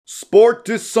Sport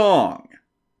to Song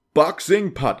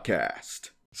Boxing Podcast.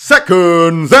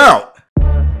 Seconds out!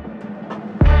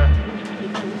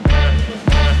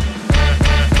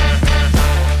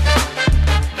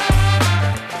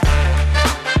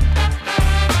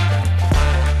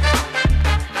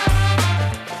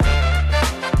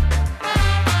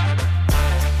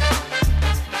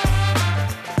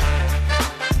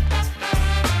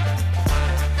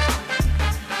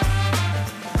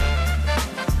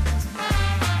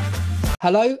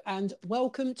 Hello and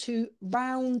welcome to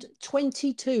round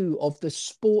 22 of the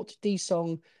Sport D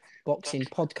Song Boxing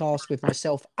Podcast with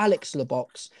myself, Alex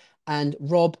LeBox, and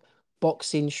Rob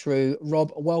Boxing Shrew.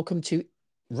 Rob, welcome to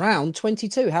round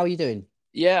 22. How are you doing?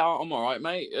 Yeah, I'm all right,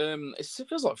 mate. It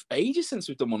feels like ages since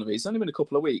we've done one of these. It's only been a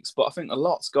couple of weeks, but I think a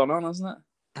lot's gone on, hasn't it?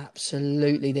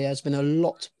 Absolutely. There has been a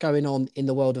lot going on in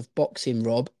the world of boxing,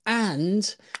 Rob.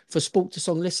 And for Sport to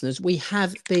Song listeners, we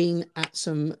have been at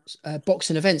some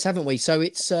boxing events, haven't we? So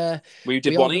it's... we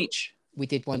did one each. We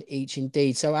did one each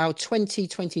indeed. So our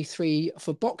 2023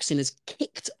 for boxing has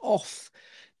kicked off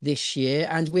this year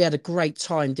and we had a great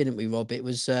time, didn't we, Rob? It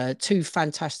was two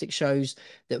fantastic shows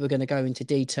that we're going to go into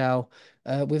detail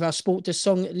with our Sport to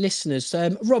Song listeners.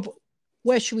 Rob,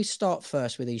 where should we start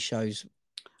first with these shows?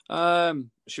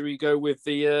 Should we go with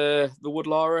the Wood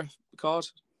Lara card?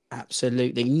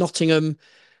 Absolutely. Nottingham.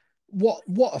 What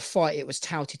a fight it was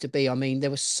touted to be. I mean, there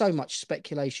was so much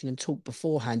speculation and talk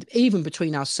beforehand, even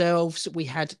between ourselves. We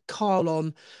had Kyle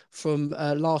on from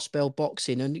Last Bell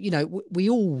Boxing, and you know, we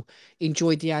all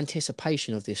enjoyed the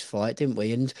anticipation of this fight, didn't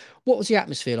we? And what was the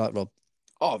atmosphere like, Rob?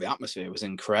 Oh, the atmosphere was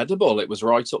incredible. It was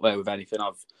right up there with anything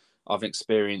I've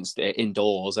experienced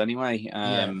indoors anyway.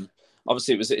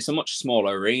 Obviously, it's a much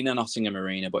smaller arena, Nottingham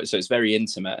Arena, but so it's very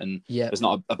intimate, and there's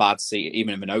not a bad seat.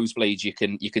 Even in the nosebleeds,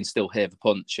 you can still hear the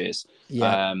punches.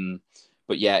 Yeah.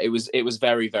 But yeah, it was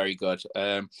very, very good.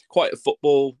 Quite a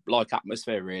football-like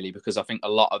atmosphere, really, because I think a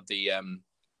lot of the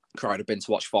crowd had been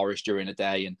to watch Forest during the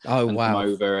day and come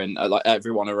over, and like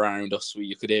everyone around us,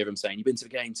 you could hear them saying, "You've been to the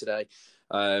game today."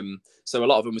 So a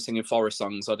lot of them were singing Forest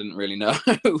songs. I didn't really know.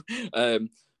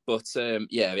 But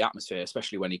yeah, the atmosphere,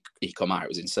 especially when he come out,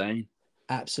 was insane.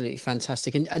 Absolutely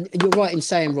fantastic. And you're right in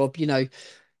saying, Rob, you know,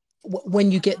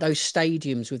 when you get those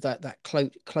stadiums with that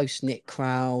close-knit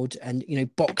crowd and, you know,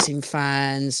 boxing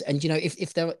fans and, you know,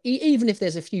 if there even if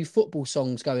there's a few football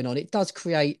songs going on, it does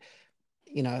create,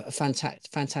 you know, a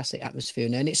fantastic atmosphere.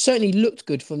 And it certainly looked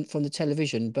good from the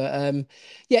television. But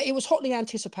yeah, it was hotly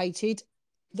anticipated.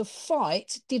 The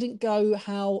fight didn't go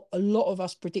how a lot of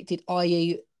us predicted,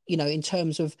 i.e., you know, in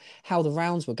terms of how the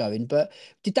rounds were going. But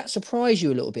did that surprise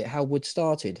you a little bit, how Wood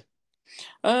started?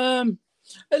 A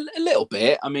little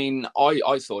bit. I mean,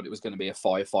 I thought it was going to be a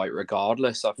firefight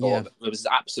regardless. I thought it was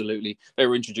absolutely... They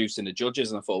were introducing the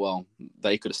judges, and I thought, well,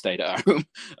 they could have stayed at home.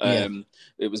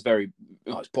 It was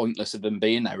it's pointless of them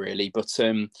being there, really. But,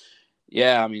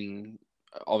 yeah, I mean,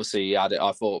 obviously, I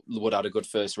thought Wood had a good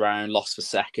first round, lost for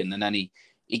second, and then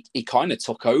he kind of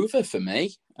took over for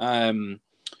me.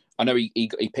 I know he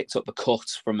picked up the cut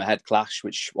from a head clash,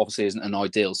 which obviously isn't an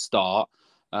ideal start.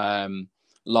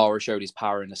 Lara showed his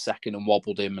power in a second and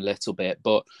wobbled him a little bit.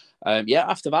 But yeah,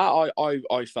 after that,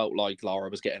 I felt like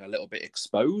Lara was getting a little bit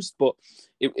exposed. But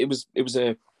it was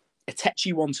a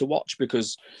tetchy one to watch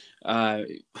because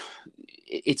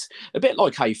it's a bit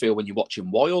like how you feel when you're watching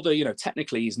Wilder. You know,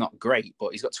 technically he's not great,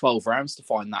 but he's got 12 rounds to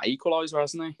find that equaliser,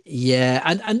 hasn't he? Yeah,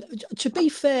 and to be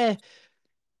fair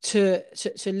to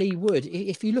Lee Wood,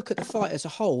 if you look at the fight as a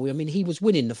whole, I mean, he was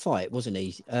winning the fight, wasn't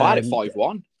he? I had it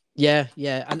 5-1. Yeah,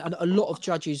 and a lot of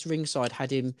judges ringside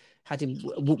had him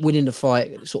winning the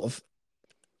fight, sort of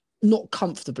not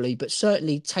comfortably, but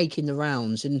certainly taking the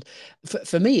rounds. And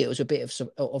for me, it was a bit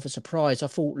of a surprise. I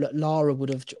thought that Lara would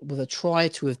have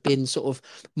tried to have been sort of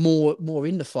more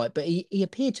in the fight, but he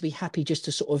appeared to be happy just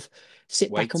to sort of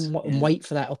sit back and wait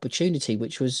for that opportunity,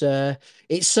 which was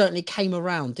it certainly came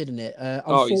around, didn't it?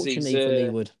 Unfortunately for Lee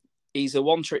Wood. He's a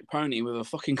one-trick pony with a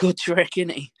fucking good trick,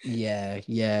 isn't he?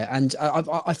 Yeah. And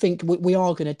I think we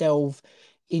are going to delve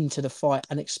into the fight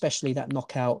and especially that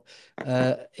knockout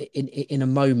in a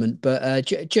moment. But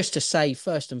just to say,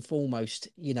 first and foremost,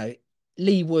 you know,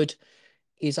 Lee Wood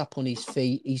is up on his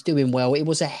feet. He's doing well. It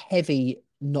was a heavy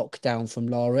knockdown from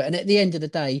Lara. And at the end of the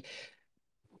day,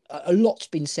 a lot's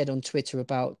been said on Twitter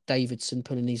about Davidson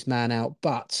pulling his man out,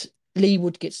 but Lee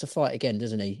Wood gets to fight again,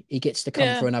 doesn't he? He gets to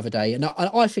come for another day. And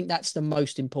I think that's the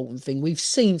most important thing. We've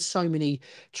seen so many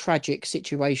tragic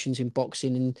situations in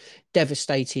boxing and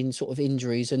devastating sort of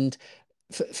injuries. And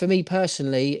for me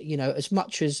personally, you know, as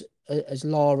much as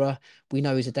Lara, we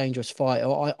know is a dangerous fighter,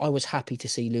 I was happy to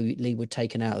see Lee Wood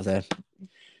taken out of there.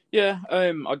 Yeah,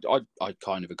 I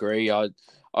kind of agree. I've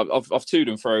toed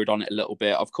and froed on it a little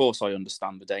bit. Of course, I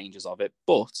understand the dangers of it,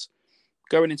 but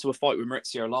going into a fight with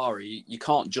Maurizio Lara, you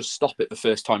can't just stop it the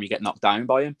first time you get knocked down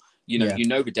by him. You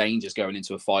know the dangers going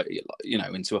into a fight,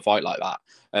 into a fight like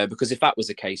that. Because if that was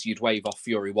the case, you'd wave off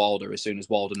Fury Wilder as soon as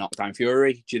Wilder knocked down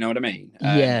Fury. Do you know what I mean?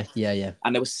 Yeah.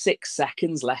 And there was 6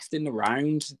 seconds left in the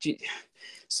round.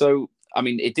 So, I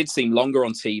mean, it did seem longer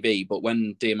on TV, but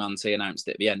when Diamante announced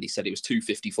it at the end, he said it was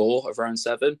 2:54 of round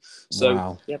 7. So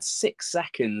Wow. he had 6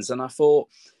 seconds. And I thought,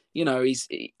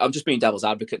 I'm just being devil's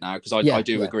advocate now because I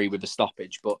do agree with the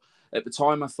stoppage. But at the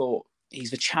time, I thought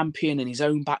he's the champion in his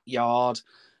own backyard.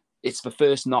 It's the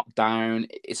first knockdown.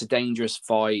 It's a dangerous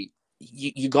fight.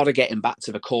 You got to get him back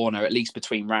to the corner, at least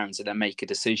between rounds, and then make a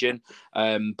decision.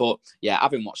 But yeah,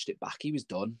 having watched it back, he was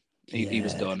done. He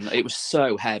was done. It was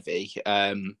so heavy.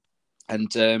 Fair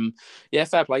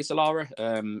play to Lara.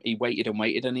 He waited and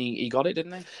waited, and he got it,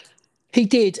 didn't he? He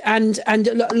did, and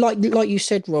like you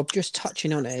said, Rob, just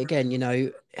touching on it again,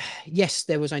 yes,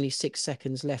 there was only 6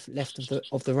 seconds left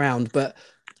of the round, but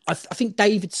I think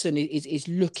Davidson is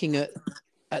looking at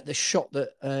the shot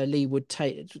that Lee Wood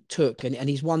took, and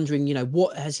he's wondering,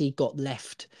 what has he got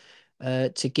left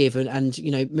to give, and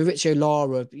Maurizio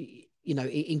Lara,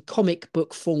 in comic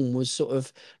book form was sort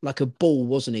of like a bull,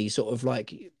 wasn't he? Sort of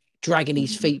like dragging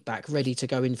his feet back, ready to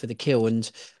go in for the kill,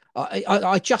 and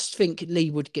I just think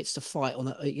Lee Wood gets to fight on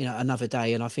another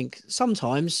day, and I think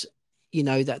sometimes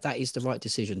that is the right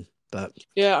decision. But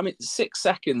yeah, I mean 6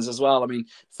 seconds as well. I mean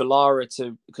for Lara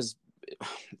to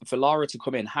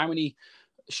come in, how many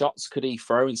shots could he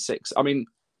throw in 6? I mean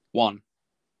 1,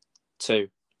 2,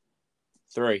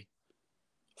 3,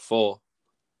 4,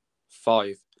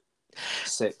 5,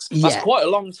 6. That's quite a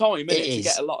long time, isn't it, to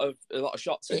get a lot of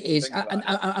shots in. It is,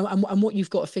 and what you've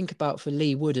got to think about for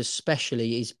Lee Wood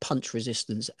especially is punch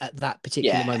resistance at that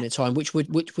particular moment in time, which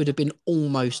would have been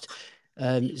almost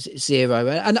zero.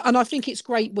 And I think it's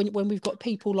great when we've got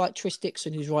people like Tris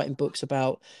Dixon who's writing books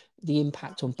about the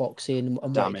impact on boxing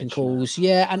and what it can cause.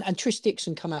 Yeah, and Tris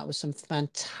Dixon come out with some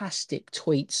fantastic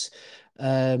tweets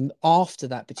after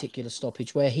that particular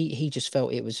stoppage, where he just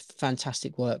felt it was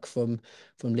fantastic work from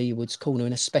Lee Wood's corner,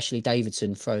 and especially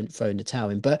Davidson throwing the towel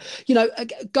in. But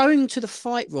going to the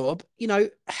fight, Rob,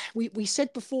 we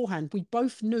said beforehand we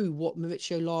both knew what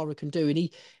Maurizio Lara can do, and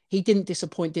he didn't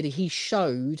disappoint, did he? He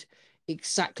showed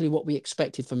exactly what we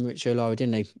expected from Maurizio Lara,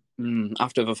 didn't he?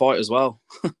 After the fight as well.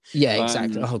 Yeah,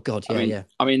 exactly. Oh God, yeah.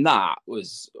 I mean that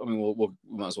was. I mean, we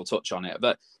might as well touch on it,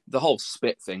 but the whole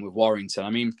spit thing with Warrington. I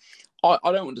mean, I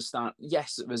don't understand.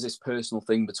 Yes, there's this personal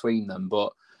thing between them,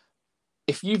 but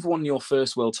if you've won your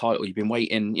first world title, you've been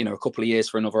waiting, a couple of years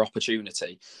for another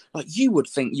opportunity. Like, you would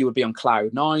think you would be on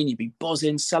cloud 9, you'd be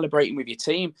buzzing, celebrating with your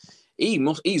team.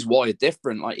 He's wired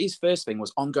different. Like, his first thing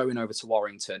was, I'm going over to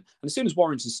Warrington. And as soon as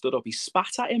Warrington stood up, he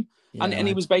spat at him. Yeah. And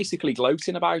he was basically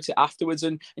gloating about it afterwards.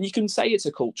 And you can say it's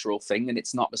a cultural thing and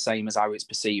it's not the same as how it's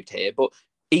perceived here. But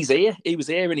he's here. He was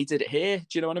here and he did it here. Do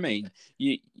you know what I mean?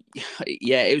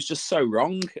 It was just so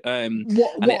wrong. And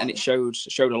it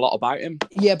showed a lot about him.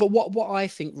 Yeah, but what I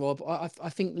think, Rob, I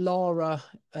think Lara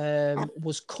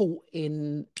was caught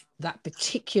in that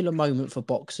particular moment for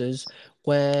boxers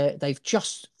where they've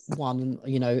just won,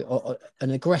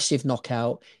 an aggressive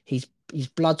knockout. His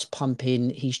blood's pumping.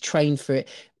 He's trained for it.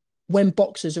 When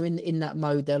boxers are in that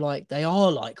mode, they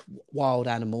are like wild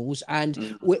animals.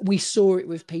 And we saw it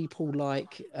with people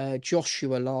like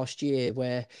Joshua last year,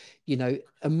 where,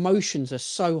 emotions are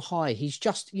so high. He's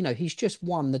just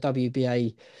won the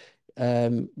WBA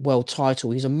world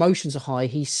title. His emotions are high.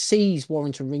 He sees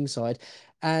Warrington ringside,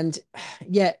 and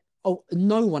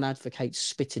no one advocates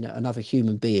spitting at another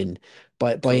human being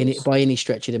by any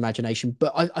stretch of the imagination.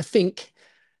 But I think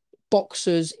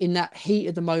boxers in that heat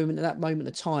of the moment, at that moment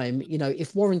of time,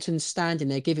 if Warrington's standing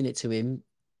there giving it to him,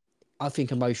 I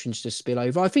think emotions just spill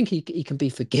over. I think he can be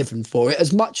forgiven for it,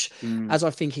 as much as I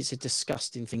think it's a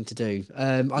disgusting thing to do.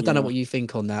 I don't know what you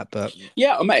think on that, but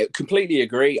yeah, I completely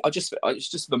agree. It's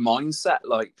just the mindset.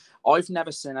 Like, I've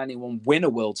never seen anyone win a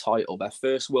world title, their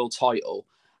first world title,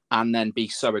 and then be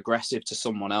so aggressive to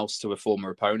someone else, to a former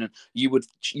opponent. You would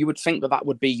think that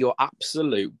would be your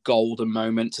absolute golden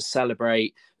moment to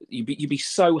celebrate. You'd be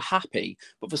so happy,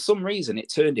 but for some reason it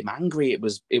turned him angry. It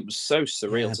was so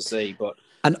surreal to see. But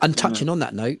and touching on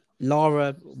that note,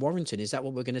 Lara Warrington, is that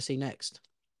what we're going to see next?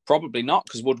 Probably not,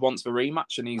 because Wood wants the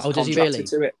rematch and he's contracted really?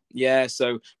 to it. Yeah,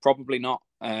 so probably not.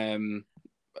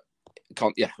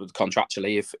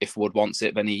 Contractually, if Wood wants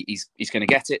it, then he's going to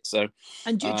get it. So,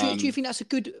 and do you think that's a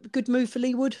good move for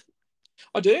Lee Wood?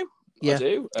 I do. Yeah. I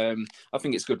do. I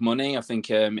think it's good money. I think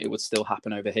it would still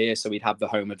happen over here, so he'd have the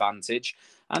home advantage.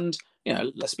 And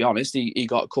let's be honest, he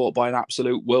got caught by an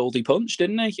absolute worldie punch,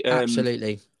 didn't he?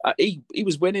 Absolutely. He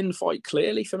was winning the fight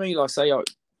clearly for me. Like I say,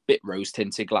 bit rose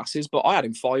tinted glasses, but I had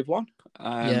him 5-1.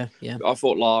 Yeah. I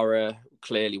thought Lara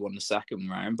clearly won the second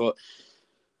round, but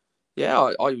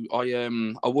yeah, I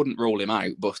wouldn't rule him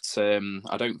out, but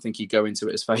I don't think he'd go into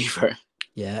it as favourite.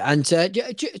 Yeah, and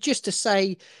just to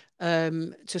say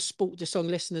to Sport the Song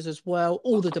listeners as well,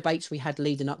 all the debates we had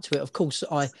leading up to it, of course,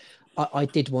 I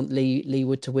did want Lee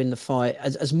Wood to win the fight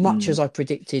as much as I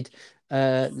predicted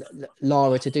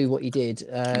Lara to do what he did.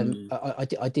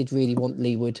 I did really want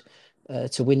Lee Wood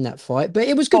to win that fight, but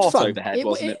it was good fun. Overhead,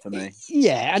 wasn't it for me?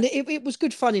 Yeah, and it was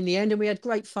good fun in the end, and we had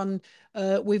great fun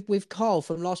with Carl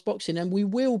from Last Boxing, and we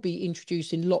will be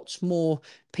introducing lots more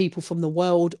people from the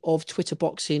world of Twitter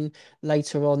boxing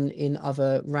later on in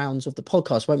other rounds of the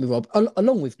podcast, won't we, Rob?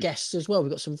 Along with guests as well.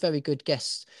 We've got some very good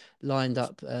guests lined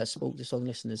up, Sport the Song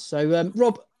listeners. So,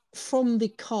 Rob, from the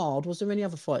card, was there any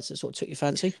other fights that sort of took your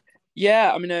fancy?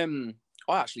 Yeah, I mean,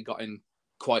 I actually got in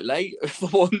quite late for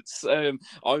once.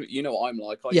 You know what I'm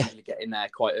like. I usually get in there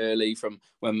quite early from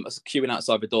when I was queuing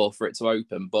outside the door for it to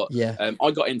open. But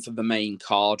I got in for the main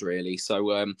card really.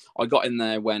 So I got in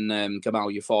there when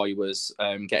Gamal Yafai was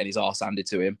getting his arse handed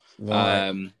to him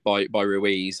by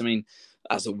Ruiz. I mean,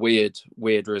 that's a weird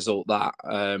result. That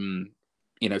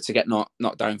to get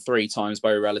knocked down 3 times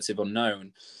by a relative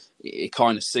unknown, it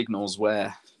kind of signals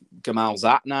where Gamal's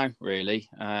at now. Really,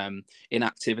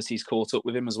 inactivity's caught up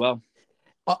with him as well.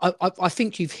 I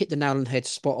think you've hit the nail on the head,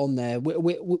 spot on there.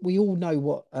 We all know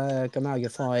what Gamal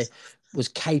Yafai was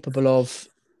capable of.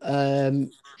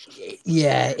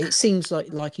 It seems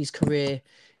like his career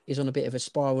is on a bit of a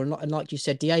spiral, and like you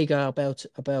said, Diego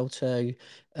Alberto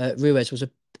Ruiz was a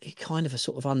kind of a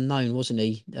sort of unknown, wasn't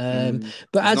he?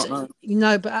 But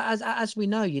as we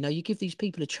know, you give these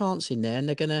people a chance in there, and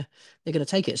they're gonna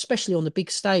take it, especially on the big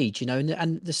stage,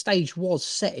 and the stage was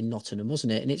set in Nottingham,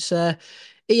 wasn't it? And it's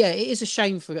it is a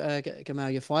shame for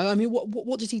Gamal Yafai. I mean,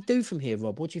 what does he do from here,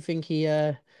 Rob? What do you think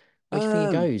where do you think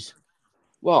he goes?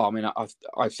 Well, I mean,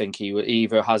 I think he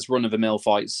either has run-of-the-mill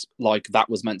fights like that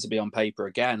was meant to be on paper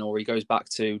again, or he goes back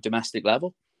to domestic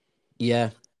level. Yeah.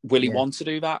 Will he want to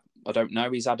do that? I don't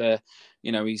know. He's had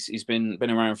he's been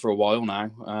around for a while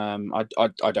now.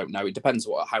 I don't know. It depends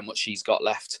how much he's got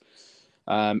left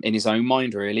in his own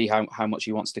mind, really, how much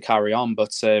he wants to carry on.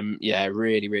 But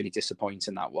really, really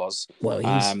disappointing that was. Well,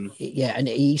 and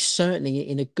he's certainly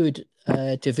in a good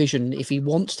division if he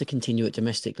wants to continue at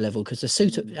domestic level, because the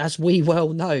super, as we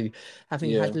well know,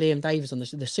 having had Liam Davis on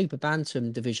the super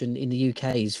bantam division in the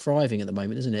UK is thriving at the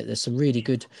moment, isn't it? There's some really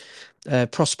good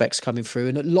prospects coming through,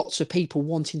 and lots of people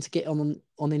wanting to get on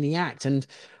in the act. And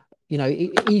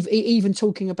even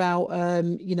talking about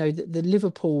the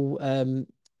Liverpool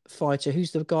fighter,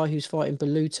 who's the guy who's fighting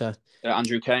Belluta,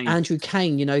 Andrew Kane,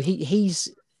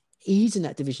 he's in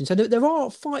that division, so there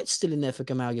are fights still in there for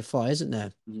Gamal Yafai, isn't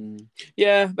there?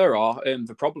 Yeah, there are.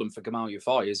 The problem for Gamal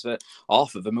Yafai is that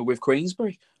half of them are with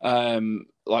Queensberry.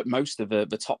 Like most of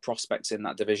the top prospects in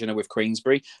that division are with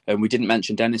Queensberry, and we didn't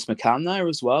mention Dennis McCann there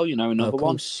as well. Another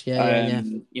one.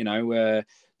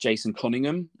 Jason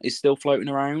Cunningham is still floating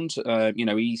around.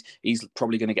 He's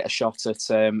probably going to get a shot at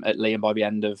Liam by the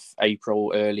end of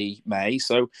April, early May.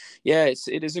 So yeah,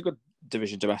 it is a good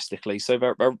division domestically. So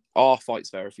there are fights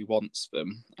there if he wants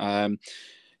them.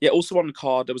 Also on the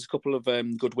card, there was a couple of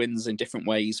good wins in different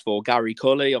ways for Gary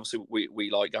Cully. Obviously,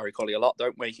 we like Gary Cully a lot,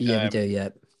 don't we? Yeah, we do. Yeah,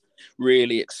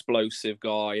 really explosive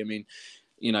guy. I mean,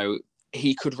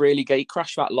 he could really gate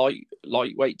crash that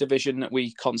lightweight division that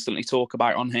we constantly talk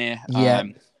about on here. Yeah.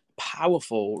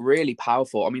 Powerful, really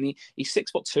powerful. I mean, he's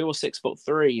 6'2" or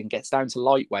 6'3" and gets down to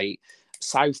lightweight.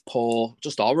 Southpaw,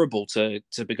 just horrible to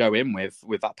go in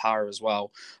with that power as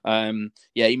well.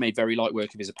 He made very light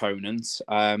work of his opponents.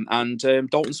 And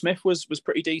Dalton Smith was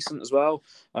pretty decent as well.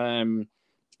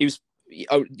 He was,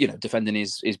 defending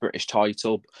his British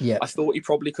title. Yeah, I thought he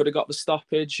probably could have got the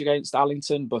stoppage against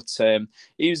Allington, but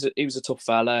he was a tough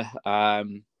fella.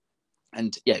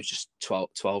 And it was just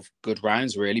 12 good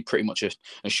rounds, really, pretty much a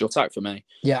shutout for me.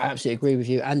 Yeah, I absolutely agree with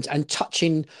you. And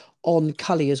touching on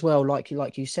Cully as well, like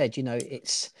you said,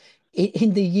 it's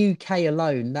in the UK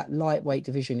alone, that lightweight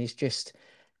division is just,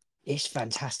 it's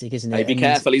fantastic, isn't it? Hey, be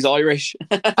careful, he's Irish.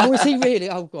 Oh, is he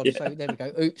really? Oh God! Yeah. So there we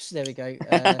go. Oops, there we go.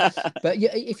 But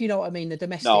yeah, if you know what I mean, the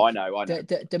domestic. No, I know.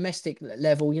 Domestic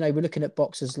level, we're looking at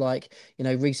boxers like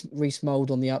Reece Mould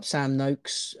on the up. Sam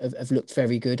Noakes have looked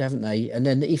very good, haven't they? And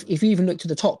then if you even look to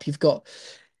the top, you've got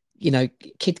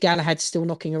Kid Galahad still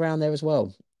knocking around there as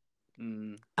well.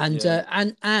 And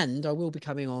Yeah. and I will be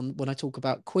coming on when I talk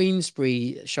about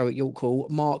Queensberry show at York Hall,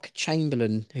 Mark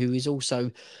Chamberlain, who is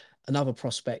also another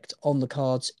prospect on the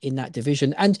cards in that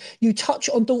division. And you touch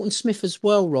on Dalton Smith as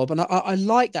well, Rob, and I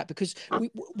like that because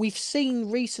we've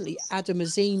seen recently Adam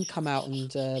Azim come out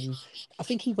and I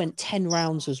think he went 10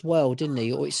 rounds as well, didn't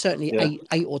he? Or it's certainly Yeah.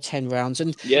 eight or 10 rounds.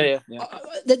 And Yeah.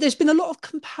 there's been a lot of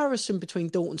comparison between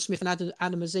Dalton Smith and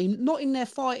Adam Azim, not in their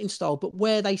fighting style, but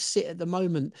where they sit at the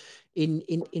moment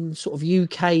in sort of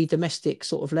UK domestic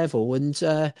sort of level. And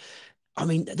I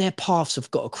mean, their paths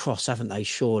have got to cross, haven't they?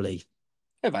 Surely.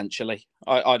 Eventually,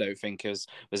 I don't think there's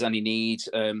any need.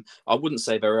 I wouldn't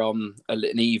say they're on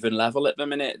an even level at the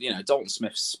minute. You know, Dalton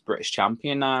Smith's British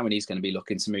champion now, and he's going to be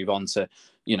looking to move on to,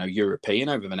 you know, European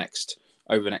over the next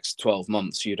 12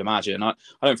 months. You'd imagine. I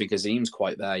don't think Azim's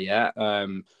quite there yet.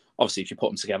 Obviously, if you put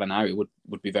them together now, it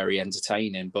would be very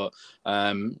entertaining. But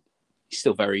he's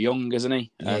still very young, isn't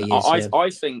he? Yeah, And he is, I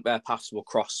think their paths will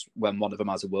cross when one of them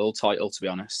has a world title. To be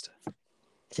honest.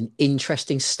 It's an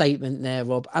interesting statement there,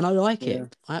 Rob, and I like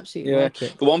it. I absolutely like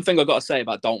it. The one thing I got to say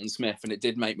about Dalton Smith, and it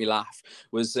did make me laugh,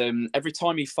 was every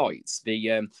time he fights,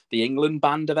 the England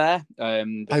band are there.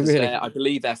 Really? I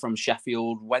believe they're from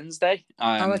Sheffield Wednesday.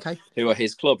 Okay. Who are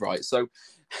his club, right? So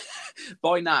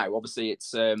by now, obviously,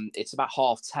 it's about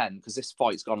 10:30 because this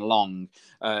fight's gone long.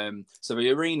 So the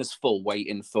arena's full,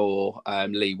 waiting for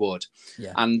Lee Wood.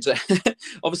 Yeah. And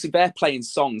obviously, they're playing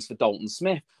songs for Dalton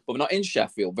Smith, but we're not in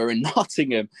Sheffield. They're in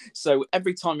Nottingham. So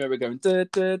every time they were going, the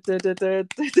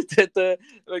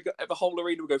whole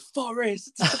arena would go,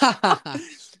 Forest.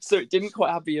 So it didn't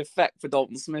quite have the effect for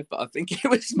Dalton Smith, but I think it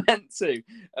was meant to.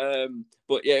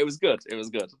 But yeah, it was good. It was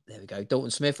good. There we go.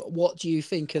 Dalton Smith, what do you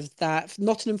think of that?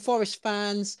 Nottingham Forest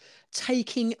fans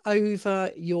taking over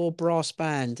your brass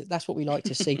band. That's what we like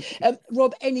to see.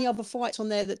 Rob, any other fights on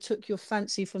there that took your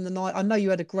fancy from the night? I know you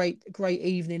had a great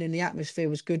evening and the atmosphere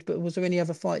was good, but was there any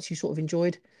other fights you sort of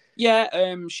enjoyed? Yeah,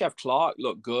 Chef Clark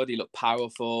looked good. He looked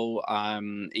powerful.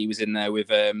 He was in there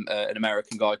with an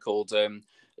American guy called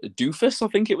Doofus, I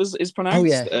think it is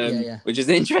pronounced. Oh yeah. Which is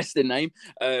an interesting name.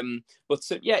 But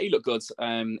yeah, he looked good.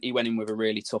 He went in with a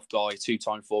really tough guy,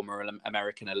 2-time former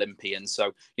American Olympian.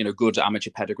 So, you know, good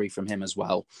amateur pedigree from him as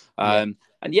well. And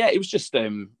yeah, it was just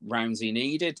rounds he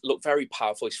needed. Looked very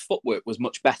powerful. His footwork was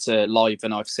much better live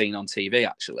than I've seen on TV,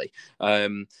 actually.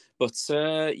 But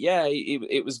yeah,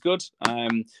 it was good.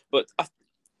 But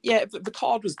yeah, the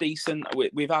card was decent.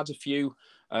 We've had a few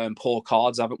poor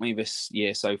cards, haven't we, this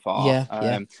year so far?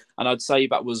 Yeah. And I'd say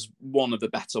that was one of the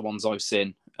better ones I've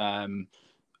seen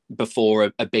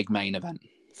before a big main event.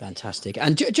 Fantastic.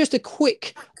 And just a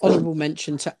quick honourable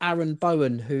mention to Aaron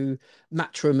Bowen, who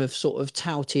Matchroom have sort of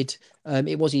touted.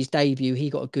 It was his debut. He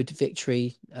got a good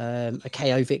victory, a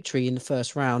KO victory in the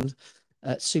first round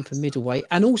at super middleweight.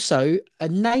 And also a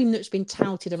name that's been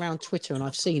touted around Twitter, and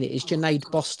I've seen it, is Junaid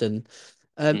Boston.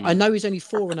 I know he's only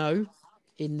 4-0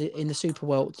 in the Super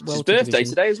World. It's his birthday division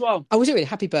today as well. Oh, was it really?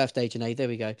 Happy birthday, Junaid. There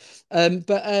we go.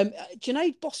 But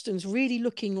Junaid Boston's really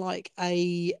looking like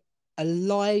a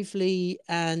lively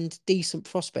and decent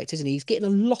prospect, isn't he? He's getting a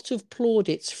lot of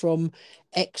plaudits from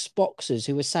ex-boxers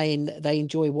who are saying that they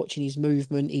enjoy watching his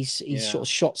movement, his sort of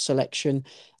shot selection.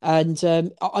 And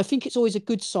I think it's always a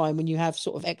good sign when you have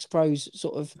sort of ex-pros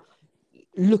sort of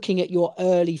looking at your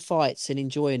early fights and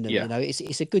enjoying them. You know,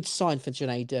 it's a good sign for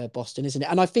Junaid Boston, isn't it?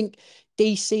 And I think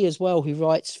DC as well, who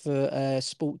writes for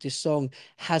Sport This Song,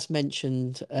 has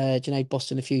mentioned Junaid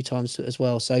Boston a few times as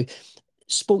well. So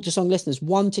Sport to Song listeners,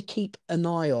 one to keep an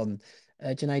eye on,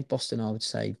 Junaid Boston, I would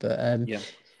say. But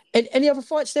any other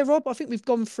fights there, Rob? I think we've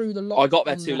gone through the lot. I got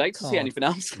there too late to see anything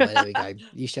else. Well, there we go.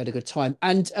 You should have a good time.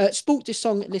 And Sport to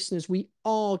Song listeners, we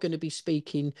are going to be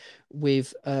speaking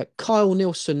with Kyle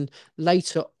Neilson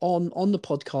later on the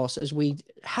podcast as we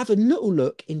have a little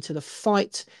look into the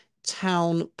Fight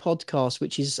Town podcast,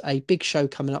 which is a big show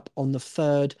coming up on the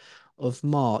 3rd of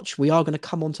March. We are going to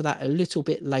come on to that a little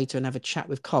bit later and have a chat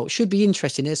with Carl. It should be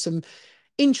interesting. There's some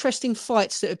interesting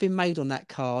fights that have been made on that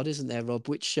card, isn't there, Rob?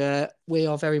 Which we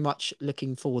are very much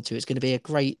looking forward to. It's going to be a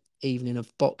great evening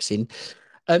of boxing.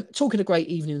 Talking of great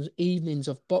evenings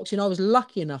of boxing, I was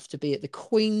lucky enough to be at the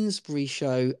Queensberry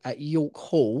show at York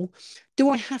Hall. Do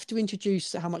I have to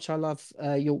introduce how much I love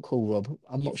York Hall, Rob?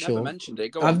 I'm not sure. You've never mentioned it.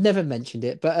 Go on. I've never mentioned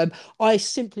it, but I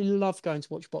simply love going to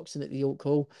watch boxing at the York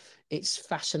Hall. It's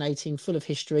fascinating, full of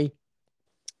history.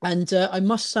 And I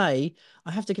must say,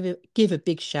 I have to give a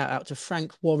big shout out to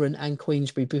Frank Warren and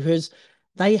Queensberry, because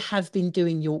they have been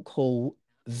doing York Hall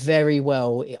very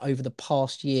well over the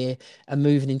past year and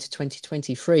moving into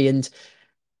 2023. And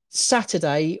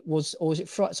Saturday was, or was it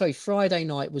Friday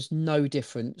night was no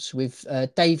difference with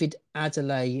David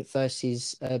Adeleye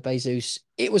versus Belzus.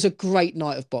 It was a great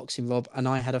night of boxing, Rob, and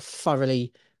I had a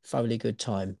thoroughly good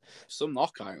time. Some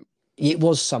knockout. It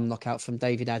was some knockout from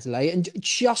David Adeleye. And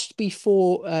just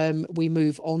before we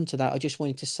move on to that, I just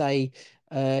wanted to say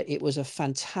it was a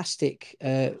fantastic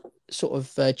sort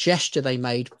of gesture they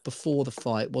made before the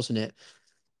fight, wasn't it?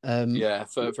 Yeah,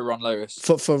 for Ron Lewis.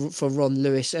 For Ron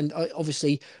Lewis. And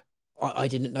obviously, I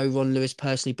didn't know Ron Lewis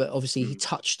personally, but obviously he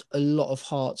touched a lot of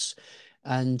hearts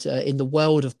and in the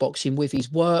world of boxing with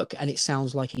his work, and it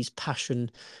sounds like his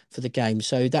passion for the game.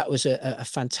 So that was a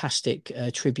fantastic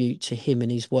tribute to him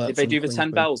and his work. Did they do the 10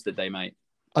 bells, did they, mate?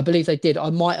 I believe they did. I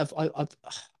might have.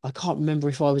 I can't remember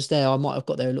if I was there. I might have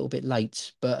got there a little bit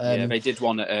late, but yeah, they did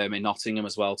one in Nottingham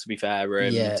as well. To be fair,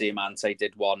 Diamante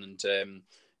did one, and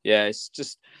yeah, it's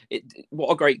just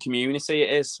what a great community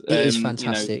it is. It is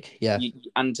fantastic.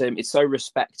 And it's so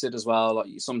respected as well. Like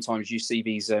sometimes you see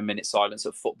these minute silence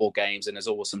at football games, and there's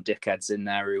always some dickheads in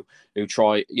there who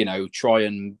try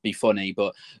and be funny.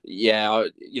 But yeah,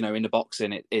 in the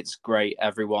boxing, it's great.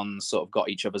 Everyone's sort of got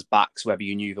each other's backs, whether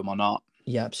you knew them or not.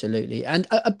 Yeah, absolutely. And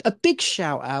a big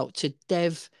shout out to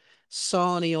Dev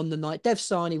Sarni on the night. Dev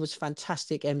Sarni was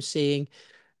fantastic emceeing.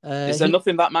 Is there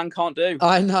nothing that man can't do?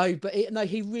 I know, but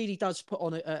he really does put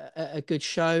on a good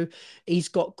show. He's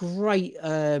got great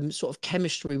sort of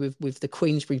chemistry with the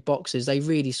Queensberry boxers. They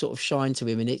really sort of shine to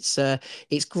him, and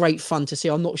it's great fun to see.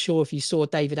 I'm not sure if you saw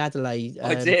David Adeleye.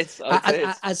 I did.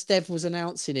 As Dev was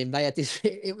announcing him, they had this.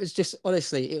 It was just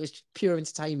honestly, it was pure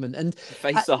entertainment, and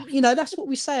face off. That's what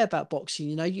we say about boxing.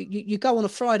 You go on a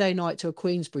Friday night to a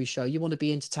Queensberry show, you want to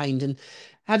be entertained, and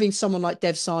having someone like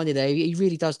Dev Sarni there, he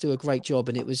really does do a great job,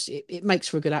 and it makes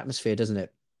for a good atmosphere, doesn't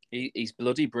it? He's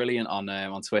bloody brilliant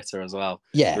on Twitter as well.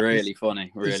 Yeah, really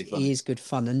funny. He is good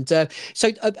fun. And so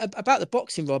about the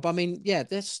boxing, Rob. I mean, yeah,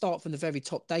 let's start from the very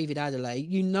top. David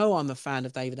Adeleye. I'm a fan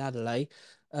of David Adeleye.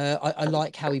 I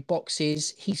like how he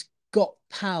boxes. He's got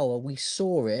power. We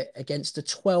saw it against the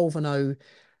 12-0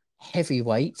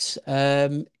 heavyweight.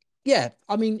 Yeah,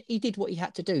 I mean, he did what he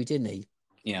had to do, didn't he?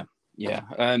 Yeah.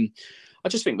 I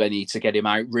just think they need to get him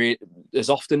out as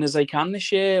often as they can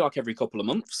this year, like every couple of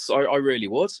months. I really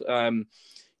would.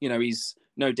 He's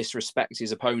no disrespect.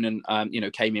 His opponent,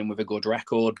 came in with a good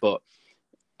record, but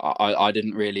I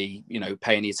didn't really,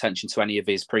 pay any attention to any of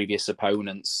his previous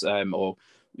opponents, or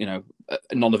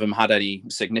none of them had any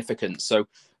significance. So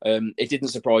it didn't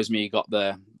surprise me he got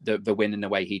the win in the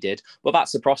way he did. But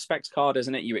that's the prospects card,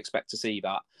 isn't it? You expect to see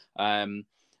that.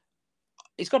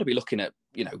 He's got to be looking at,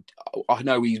 I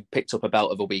know he picked up a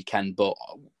belt of a weekend, but,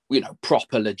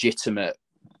 proper legitimate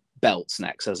belts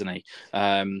next, hasn't he?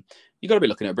 You've got to be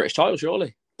looking at a British title,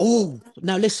 surely. Oh,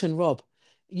 now listen, Rob,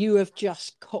 you have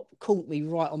just caught me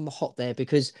right on the hot there,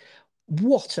 because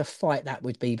what a fight that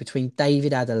would be between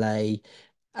David Adeleye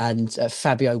and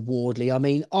Fabio Wardley. I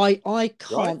mean, I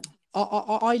can't,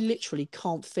 right. I literally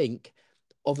can't think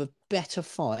of a better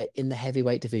fight in the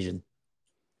heavyweight division.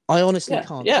 I honestly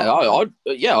can't. Yeah,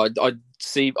 I'd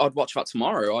see. I'd watch that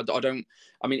tomorrow.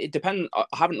 I mean, it depends. I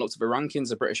haven't looked at the rankings,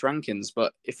 the British rankings,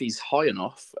 but if he's high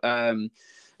enough,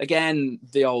 again,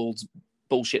 the old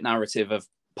bullshit narrative of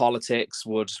politics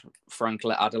would Frank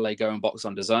let Adeleye go and box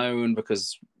on his own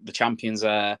because the champions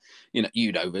are, you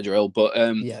know the drill. But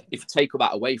if you take all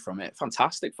that away from it,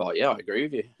 fantastic fight. Yeah, I agree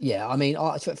with you. Yeah, I mean,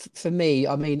 for me,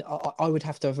 I mean, I would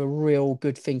have to have a real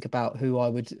good think about who I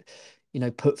would,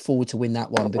 put forward to win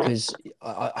that one, because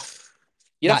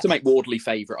you'd have to make Wardley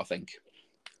favourite, I think.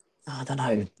 I don't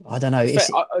know. I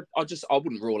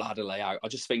wouldn't rule Adeleye out. I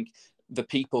just think the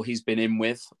people he's been in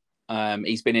with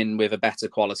a better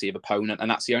quality of opponent, and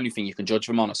that's the only thing you can judge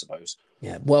him on, I suppose.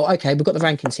 Yeah. Well, okay, we've got the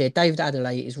rankings here. David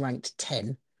Adeleye is ranked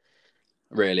 10.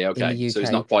 Really? Okay. So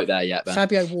he's not quite there yet then.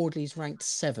 Fabio Wardley is ranked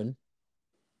 7.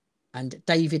 And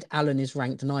David Allen is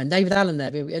ranked 9. David Allen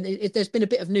there. And there's been a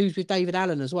bit of news with David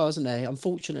Allen as well, hasn't there?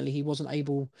 Unfortunately, he wasn't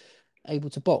able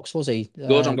to box, was he?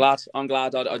 Good. I'm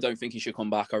glad. I don't think he should come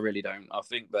back. I really don't. I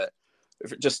think that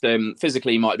just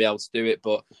physically he might be able to do it,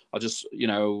 but I just,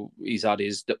 he's had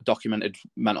his documented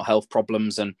mental health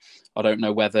problems, and I don't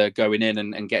know whether going in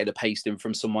and getting a pasting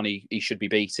from someone he should be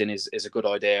beating is a good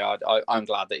idea. I'm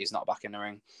glad that he's not back in the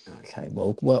ring. Okay,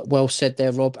 well said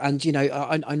there, Rob. And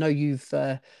I know you've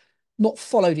not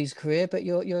followed his career, but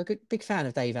you're a big fan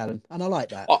of Dave Allen, and I like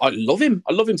that. I love him.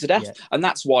 I love him to death, and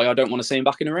that's why I don't want to see him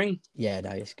back in the ring. Yeah,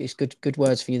 no, it's good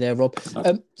words for you there, Rob.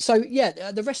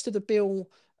 The rest of the bill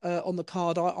on the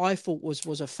card, I thought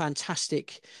was a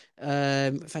fantastic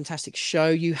show.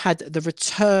 You had the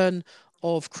return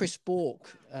of Chris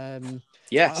Bourke.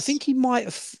 Yes. I think he might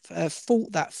have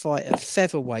fought that fight at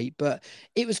featherweight, but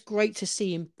it was great to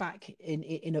see him back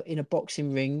in a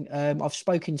boxing ring. I've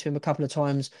spoken to him a couple of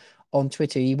times on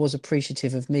Twitter. He was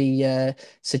appreciative of me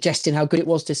suggesting how good it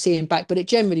was to see him back, but it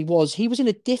generally was. He was in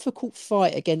a difficult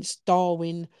fight against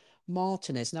Darwin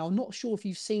Martinez. Now, I'm not sure if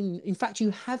you've seen, in fact,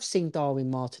 you have seen Darwin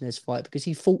Martinez fight because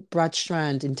he fought Brad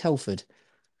Strand in Telford.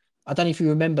 I don't know if you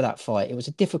remember that fight. It was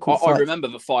a difficult I fight. remember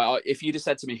the fight. If you'd have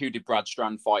said to me, who did Brad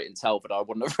Strand fight in Telford, I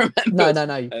wouldn't have remembered.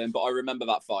 No. But I remember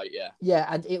that fight, yeah. Yeah,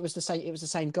 and it was the same. It was the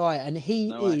same guy, and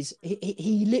he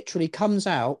literally comes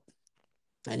out,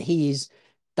 and he is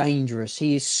dangerous.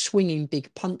 He is swinging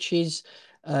big punches.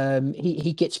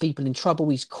 He gets people in trouble.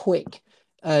 He's quick.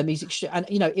 And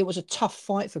it was a tough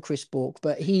fight for Chris Bourke,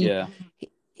 but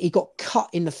he got cut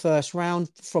in the first round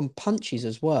from punches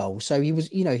as well. So he was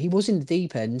in the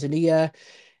deep end, and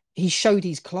he showed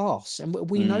his class. And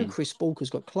we know Chris Bourke has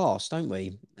got class, don't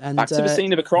we? And back to the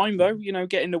scene of a crime, though.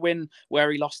 Getting the win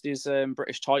where he lost his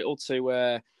British title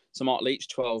to Mark Leach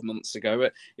 12 months ago.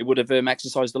 It would have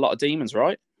exercised a lot of demons,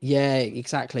 right? Yeah,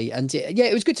 exactly. And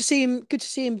it was good to see him. Good to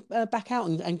see him back out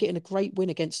and getting a great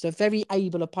win against a very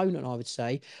able opponent, I would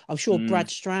say. I'm sure Brad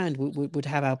Strand would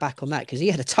have our back on that because he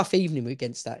had a tough evening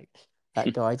against that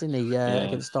guy, didn't he?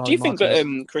 Against Darwin. Do you think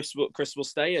that Chris will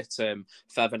stay at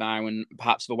feather now, and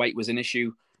perhaps the weight was an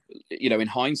issue? In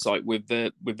hindsight with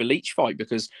the Leach fight,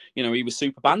 because he was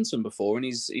super bantam before and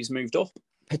he's moved up.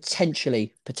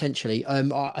 Potentially.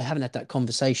 I haven't had that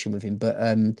conversation with him, but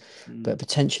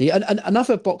potentially. And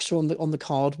another boxer on the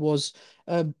card was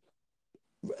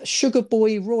Sugar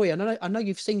Boy Roy. I know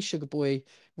you've seen Sugar Boy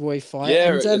Roy fight.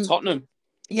 Yeah, at Tottenham.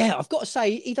 Yeah, I've got to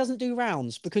say he doesn't do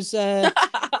rounds because yeah,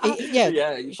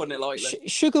 you put it lightly.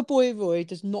 Sugar Boy Roy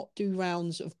does not do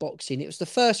rounds of boxing. It was the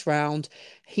first round.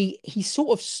 He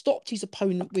sort of stopped his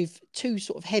opponent with two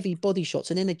sort of heavy body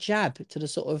shots and then a jab to the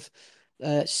sort of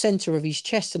center of his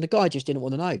chest, and the guy just didn't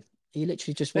want to know. He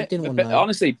literally just didn't want to know.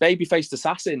 Honestly, baby-faced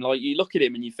assassin. Like, you look at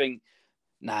him and you think,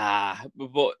 nah,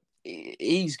 but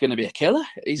he's going to be a killer.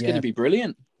 He's going to be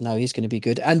brilliant. No, he's going to be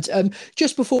good. And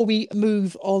just before we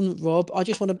move on, Rob, I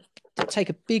just want to take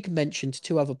a big mention to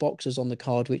two other boxers on the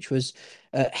card, which was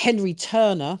Henry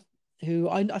Turner, who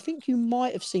I think you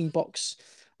might have seen box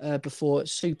before,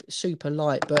 super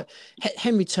light, but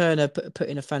Henry Turner put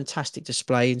in a fantastic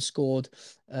display and scored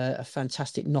a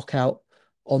fantastic knockout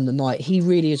on the night. He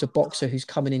really is a boxer who's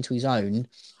coming into his own.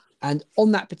 And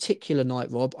on that particular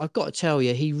night, Rob, I've got to tell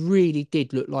you, he really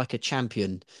did look like a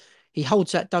champion. He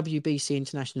holds that WBC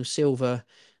International Silver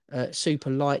super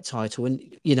light title. And,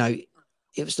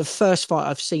 it was the first fight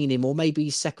I've seen him, or maybe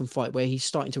his second fight, where he's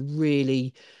starting to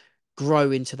really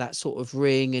grow into that sort of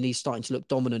ring and he's starting to look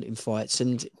dominant in fights.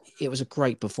 And it was a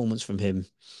great performance from him.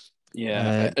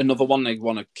 Yeah, another one they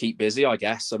want to keep busy, I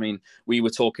guess. I mean, we were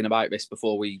talking about this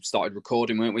before we started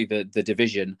recording, weren't we? The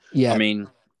division. Yeah. I mean,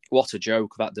 what a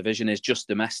joke that division is just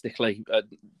domestically.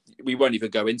 We won't even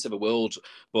go into the world,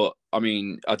 but I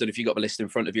mean, I don't know if you got the list in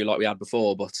front of you like we had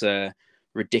before, but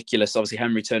ridiculous. Obviously,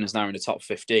 Henry Turner's now in the top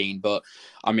 15, but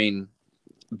I mean,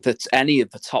 that any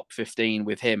of the top 15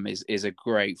 with him is a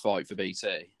great fight for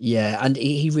BT. Yeah, and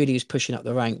he really is pushing up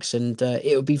the ranks, and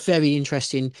it would be very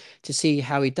interesting to see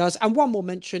how he does. And one more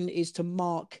mention is to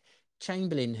Mark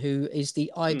Chamberlain, who is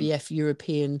the IBF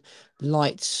European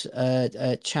Light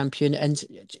champion. And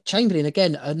Chamberlain,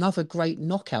 again, another great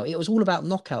knockout. It was all about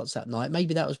knockouts that night.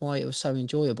 Maybe that was why it was so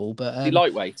enjoyable. But the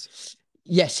lightweight.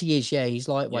 Yes, he is. Yeah, he's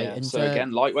lightweight. Yeah, and so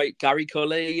again, lightweight, Gary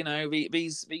Cully,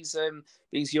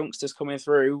 these youngsters coming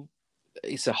through.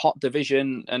 It's a hot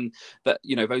division, and that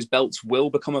those belts will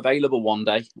become available one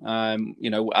day.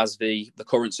 As the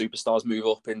current superstars move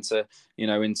up into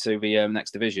the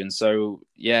next division. So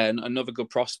yeah, another good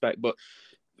prospect. But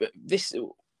this,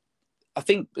 I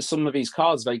think some of these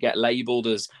cards, they get labelled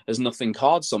as nothing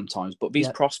cards sometimes, but these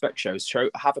prospect shows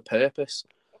have a purpose.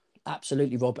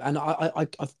 Absolutely, Rob. And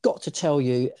I've got to tell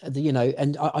you,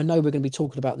 and I know we're going to be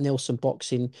talking about Nelson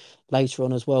boxing later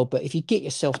on as well, but if you get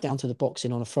yourself down to the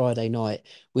boxing on a Friday night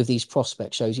with these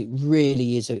prospect shows, it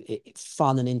really is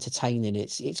fun and entertaining.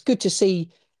 It's good to see,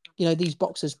 these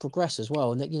boxers progress as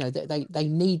well. And that, they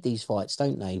need these fights,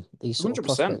 don't they? These sort 100%. of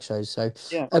prospect shows. So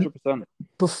yeah, 100%.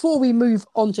 Before we move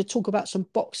on to talk about some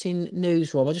boxing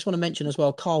news, Rob, I just want to mention as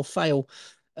well, Carl Fale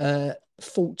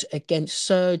fought against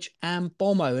Serge and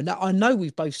Bomo. And I know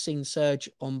we've both seen Serge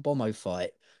on Bomo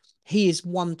fight. He is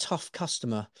one tough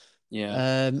customer.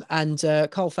 Yeah. And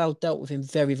Carl Fale dealt with him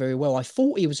very, very well. I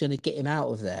thought he was going to get him out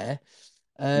of there.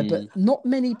 But not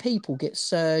many people get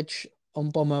Serge on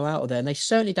Bomber out of there, and they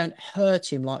certainly don't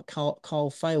hurt him like Kyle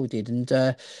Fale did. And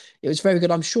it was very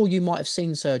good. I'm sure you might have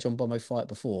seen Serge on Bomber fight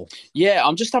before. Yeah,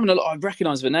 I'm just having a look. I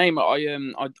recognise the name.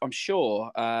 I'm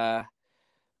sure.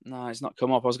 No, it's not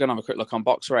come up. I was going to have a quick look on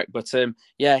BoxRec, but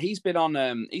yeah, he's been on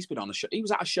a show. He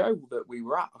was at a show that we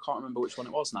were at. I can't remember which one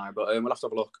it was now, but we'll have to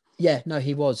have a look. Yeah, no,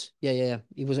 he was. Yeah.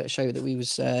 He was at a show that we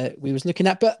was looking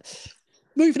at. But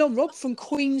moving on, Rob, from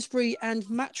Queensberry and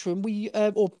Matchroom, we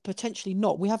or potentially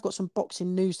not, we have got some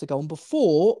boxing news to go on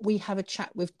before we have a chat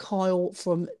with Kyle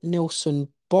from Neilson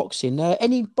Boxing.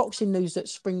 Any boxing news that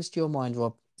springs to your mind,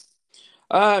 Rob?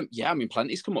 Yeah, I mean,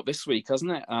 plenty's come up this week, hasn't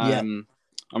it? Yeah.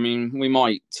 I mean, we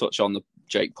might touch on the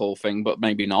Jake Paul thing, but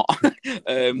maybe not.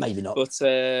 Maybe not. But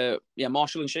yeah,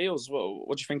 Marshall and Shields.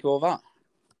 What do you think of all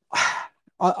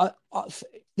that?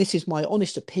 This is my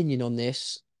honest opinion on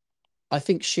this. I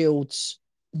think Shields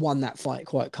won that fight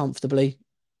quite comfortably.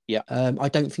 Yeah. I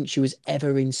don't think she was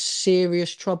ever in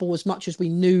serious trouble. As much as we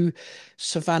knew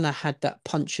Savannah had that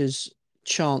puncher's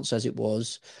chance as it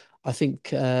was, I think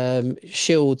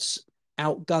Shields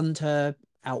outgunned her,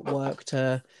 outworked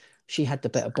her. She had the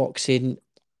better boxing.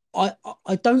 I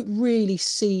don't really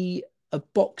see a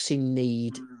boxing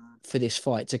need for this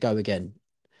fight to go again.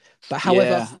 But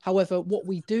however, what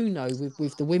we do know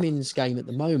with the women's game at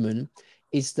the moment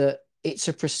is that it's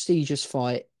a prestigious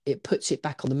fight. It puts it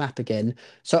back on the map again.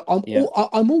 So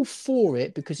I'm all for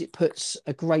it because it puts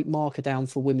a great marker down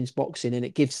for women's boxing and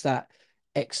it gives that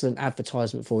excellent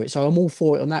advertisement for it. So I'm all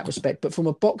for it on that respect. But from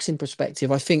a boxing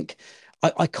perspective, I think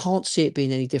I can't see it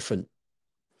being any different.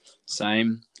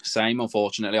 Same.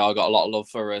 Unfortunately, I got a lot of love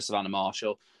for Savannah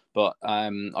Marshall, but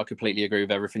I completely agree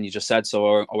with everything you just said, so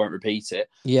I won't repeat it.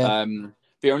 Yeah.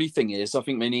 The only thing is, I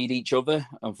think they need each other,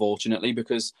 unfortunately,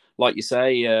 because, like you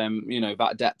say,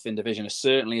 that depth in division,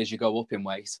 certainly as you go up in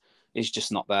weight, is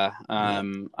just not there.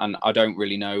 And I don't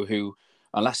really know who,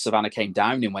 unless Savannah came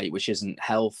down in weight, which isn't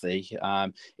healthy.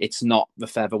 It's not the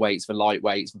featherweights, the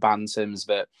lightweights, the bantams,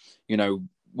 but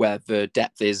where the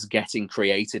depth is getting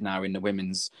created now in the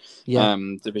women's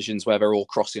divisions, where they're all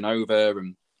crossing over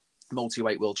and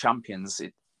multi-weight world champions.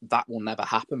 That will never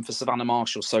happen for Savannah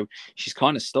Marshall, so she's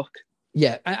kind of stuck.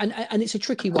 Yeah, and it's a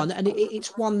tricky one, and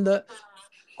it's one that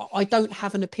I don't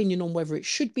have an opinion on whether it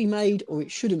should be made or it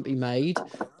shouldn't be made.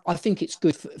 I think it's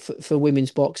good for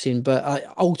women's boxing, but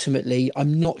ultimately,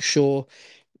 I'm not sure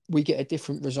we get a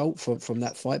different result from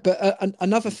that fight. But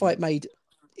another fight made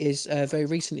is very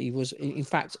recently was, in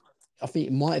fact, I think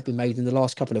it might have been made in the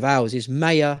last couple of hours, is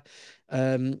Maya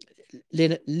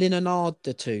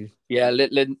Linenarditu. Yeah,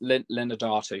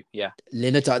 Linenarditu. Yeah,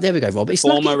 Linenarditu. There we go, Rob. It's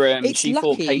former. Lucky, she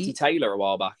fought Katie Taylor a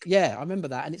while back. Yeah, I remember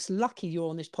that, and it's lucky you're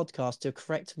on this podcast to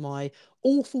correct my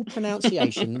awful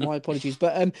pronunciation. My apologies,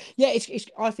 but yeah, it's.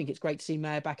 I think it's great to see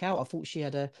Maya back out. I thought she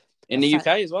had in the UK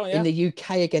as well. Yeah, in the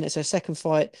UK again. It's her second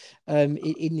fight in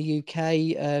the UK.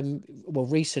 Well,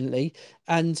 recently,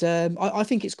 and I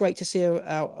think it's great to see her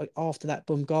out after that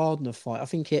Baumgardner fight. I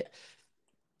think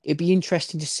it'd be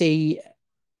interesting to see,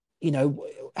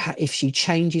 if she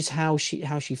changes how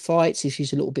she fights, if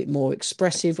she's a little bit more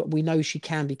expressive. We know she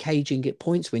can be caging, get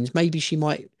points wins. Maybe she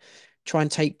might try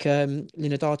and take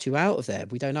Linenarditu out of there.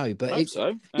 We don't know, but I hope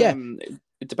so. Yeah,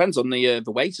 it depends on the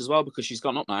weight as well, because she's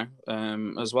gone up now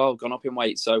as well, gone up in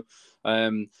weight. So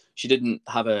she didn't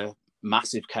have a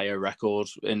massive KO record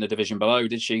in the division below,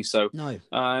 did she? So no.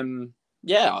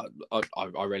 Yeah,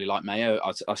 I really like Mayo.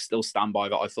 I still stand by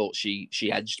that. I thought she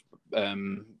edged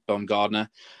Baumgardner,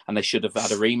 and they should have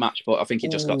had a rematch, but I think it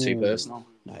just got too personal.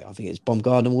 No, I think it's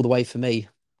Baumgardner all the way for me.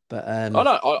 But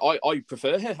I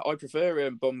prefer her. I prefer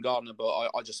Baumgardner, but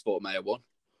I just thought Mayo won.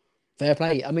 Fair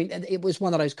play. I mean, it was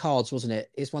one of those cards, wasn't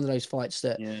it? It's one of those fights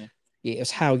that it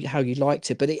was how you liked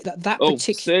it. But that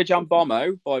particular Serjan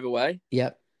Bomo, by the way.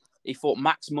 Yep. He fought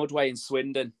Max Mudway in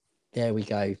Swindon. There we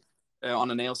go.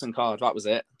 On a Neilson card, that was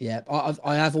it. Yeah,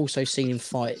 I have also seen him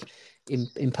fight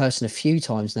in person a few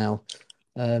times now.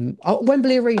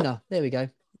 Wembley Arena. There we go.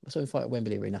 I saw him fight at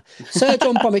Wembley Arena.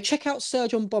 Serjan Bomber. Check out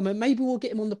Serjan Bomber. Maybe we'll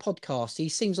get him on the podcast. He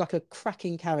seems like a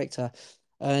cracking character,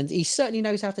 and he certainly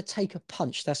knows how to take a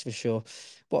punch. That's for sure.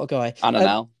 What a guy. And an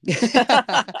L.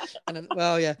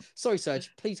 Well, yeah. Sorry,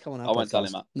 Serge. Please come on. I won't tell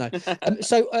him that. No.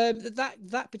 So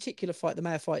that particular fight, the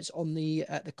Mayor fight, is on the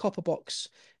Copper Box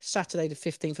Saturday, the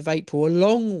 15th of April,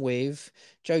 along with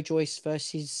Joe Joyce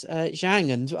versus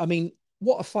Zhang. And I mean,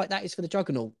 what a fight that is for the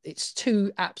Juggernaut. It's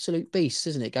two absolute beasts,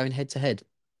 isn't it, going head to head?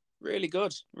 Really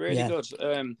good. Good.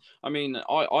 I mean,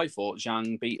 I thought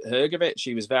Zhang beat Hrgovic.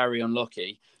 She was very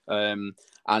unlucky.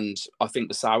 And I think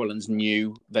the Sauerlands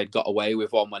knew they'd got away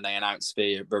with one when they announced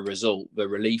the result, the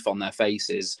relief on their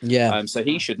faces. Yeah. So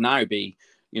he should now be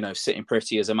sitting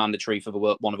pretty as a mandatory for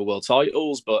one of the world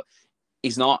titles, but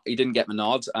he's not. He didn't get the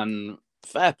nod, and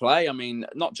fair play. I mean,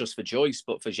 not just for Joyce,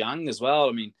 but for Zhang as well.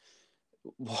 I mean,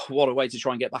 what a way to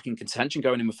try and get back in contention,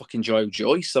 going in with fucking Joe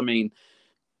Joyce. I mean,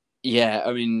 yeah,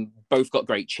 I mean, both got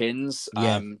great chins.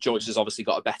 Yeah. Joyce has obviously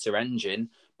got a better engine.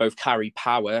 Both carry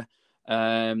power.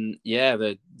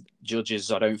 The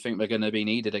judges, I don't think they're going to be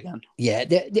needed again. Yeah,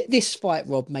 this fight,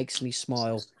 Rob, makes me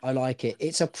smile. I like it.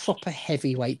 It's a proper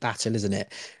heavyweight battle, isn't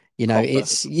it?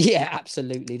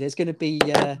 Absolutely. There's going to be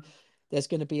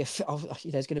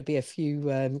a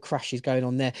few crashes going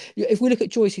on there. If we look at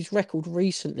Joyce's record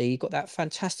recently, he got that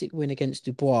fantastic win against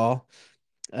Dubois.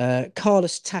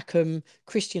 Carlos Takam,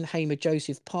 Christian Hamer,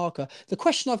 Joseph Parker. The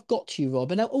question I've got to you,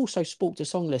 Rob, and also Sport to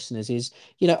Song listeners, is,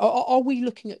 are we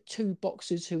looking at two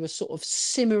boxers who are sort of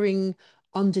simmering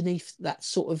underneath that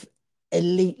sort of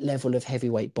elite level of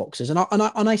heavyweight boxers? And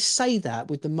I say that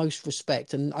with the most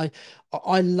respect. And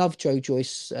I love Joe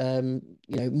Joyce,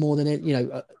 more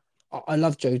than I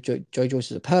love Joe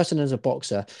Joyce as a person, as a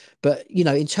boxer, but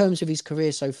in terms of his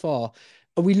career so far,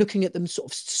 are we looking at them sort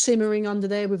of simmering under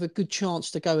there with a good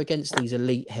chance to go against these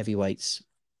elite heavyweights?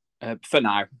 For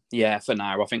now, I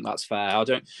think that's fair.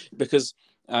 Because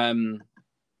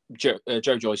Joe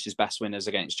Joyce's best winners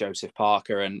against Joseph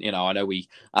Parker, and I know we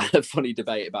had a funny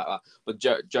debate about that, but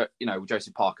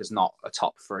Joseph Parker's not a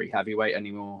top 3 heavyweight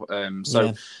anymore.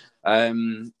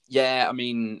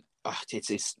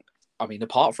 I mean,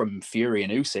 apart from Fury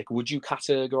and Usyk, would you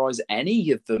categorize any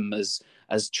of them as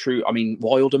true? I mean,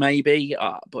 Wilder maybe,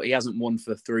 but he hasn't won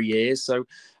for 3 years. So,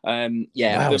 wow.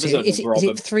 Is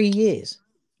it 3 years?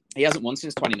 He hasn't won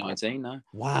since 2019. No.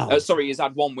 Wow. Sorry, he's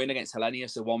had one win against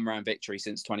Hellenius, a 1-round victory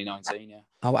since 2019. Yeah.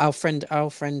 Oh, our friend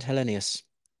Hellenius.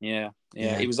 Yeah.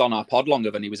 He was on our pod longer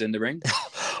than he was in the ring.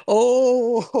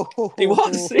 Oh, he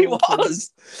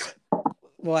was.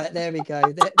 Right, there we go.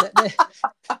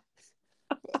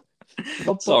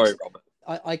 Sorry, Robert.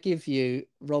 I give you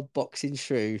Rob Boxing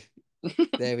Shrew.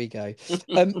 There we go.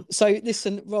 So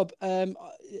listen, Rob,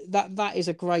 that is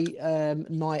a great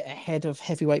night ahead of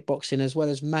heavyweight boxing, as well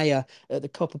as Mayor at the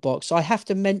Copper Box. So I have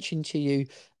to mention to you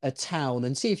a town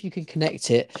and see if you can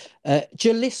connect it.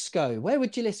 Jalisco. Where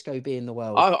would Jalisco be in the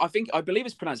world? I believe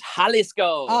it's pronounced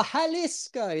Jalisco.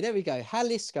 Jalisco. There we go.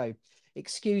 Jalisco.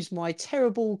 Excuse my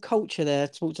terrible culture there,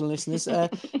 talk to the listeners.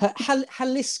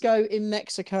 Jalisco in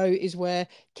Mexico is where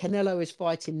Canelo is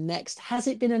fighting next. Has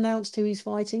it been announced who he's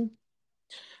fighting?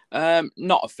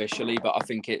 Not officially, but I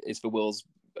think it's the world's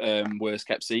worst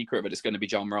kept secret, but it's going to be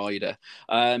John Ryder.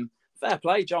 Fair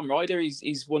play, John Ryder.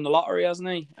 He's won the lottery, hasn't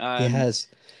he? He has.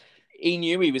 He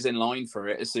knew he was in line for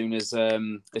it as soon as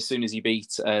he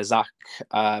beat Zach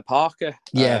Parker.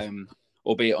 Yeah.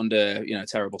 Albeit under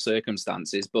terrible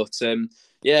circumstances, but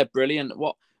brilliant.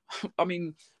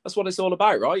 That's what it's all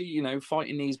about, right?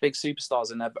 Fighting these big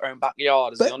superstars in their own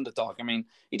backyard as the underdog. I mean,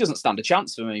 he doesn't stand a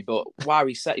chance for me, but wow,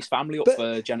 he set his family up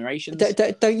for generations.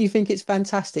 Don't you think it's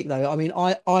fantastic though? I mean,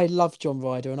 I love John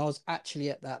Ryder, and I was actually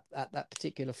at that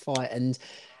particular fight, and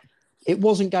it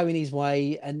wasn't going his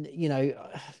way, and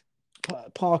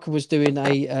Zach Parker was doing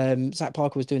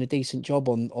a decent job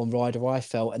on Ryder, I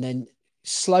felt, and then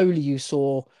slowly you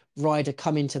saw Ryder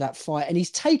come into that fight, and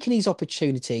he's taken his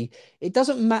opportunity. It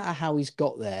doesn't matter how he's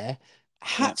got there.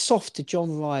 Hats off to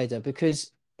John Ryder,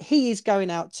 because he is going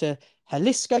out to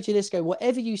Jalisco,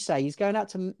 whatever you say. He's going out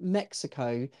to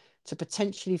Mexico to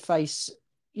potentially face,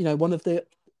 one of the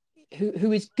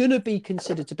who is going to be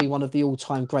considered to be one of the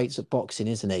all-time greats at boxing,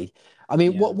 isn't he? I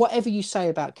mean, whatever you say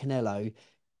about Canelo,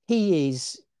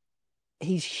 he's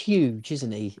huge,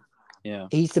 isn't he? Yeah,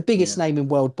 he's the biggest name in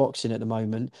world boxing at the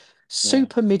moment.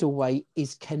 Super middleweight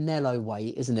is Canelo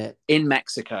weight, isn't it? In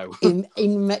Mexico.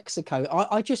 in Mexico.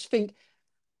 I just think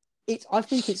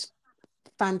it's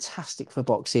fantastic for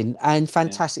boxing and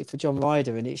fantastic for John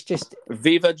Ryder, and it's just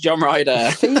Viva John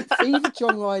Ryder. Viva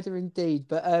John Ryder indeed.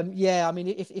 But I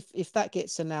mean, if that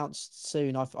gets announced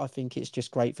soon, I think it's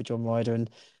just great for John Ryder and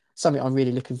something I'm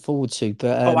really looking forward to.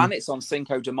 But and it's on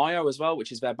Cinco de Mayo as well,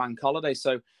 which is their bank holiday.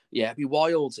 So it'd be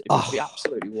wild. It'd be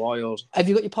absolutely wild. Have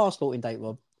you got your passport in date,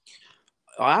 Rob?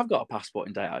 I have got a passport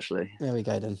in date, actually. There we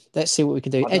go then. Let's see what we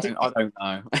can do. I don't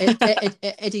know.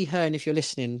 Eddie Hearn, if you're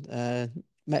listening,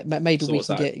 maybe we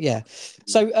can get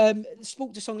So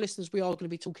Sport to Song listeners, we are going to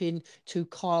be talking to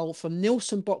Kyle from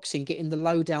Neilson Boxing, getting the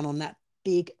lowdown on that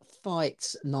big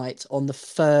fight night on the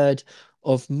 3rd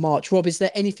of March. Rob, is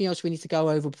there anything else we need to go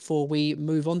over before we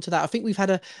move on to that? I think we've had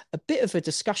a bit of a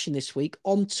discussion this week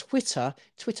on Twitter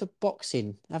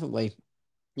boxing, haven't we?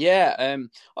 Yeah,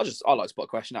 I like to put a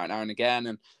question out now and again,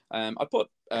 and I put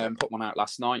one out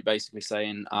last night, basically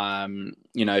saying,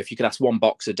 if you could ask one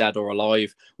boxer, dead or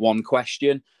alive, one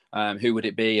question, who would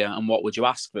it be, and what would you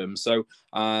ask them? So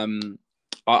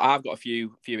I've got a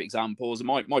few examples.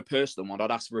 My personal one,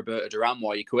 I'd ask Roberto Duran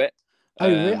why he quit.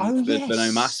 Yes. For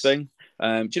no mass thing.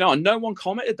 Do you know? No one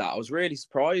commented that. I was really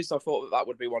surprised. I thought that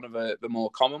would be one of the more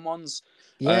common ones.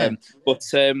 Yeah. But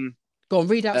go on,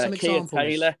 read out some Keir examples.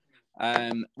 Taylor,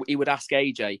 he would ask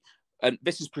AJ, and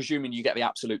this is presuming you get the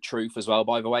absolute truth as well.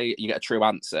 By the way, you get a true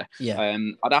answer. Yeah.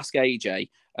 I'd ask AJ,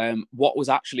 what was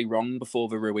actually wrong before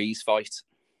the Ruiz fight?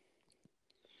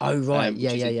 Oh right,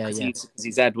 yeah.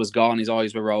 His head was gone, his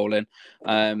eyes were rolling.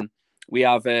 We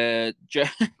have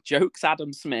Jokes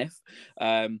Adam Smith.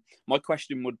 My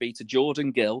question would be to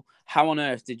Jordan Gill: how on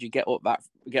earth did you get up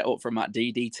from that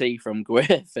DDT from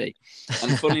Guerfi?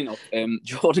 And funny enough,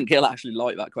 Jordan Gill actually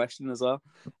liked that question as well.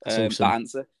 Awesome. That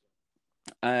answer.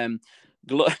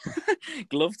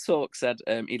 Glove Talk said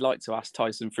he'd like to ask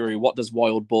Tyson Fury, what does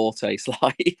wild boar taste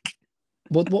like?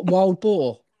 What wild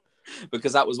boar?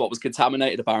 Because that was what was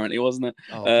contaminated, apparently, wasn't it?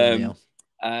 Oh,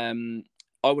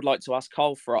 I would like to ask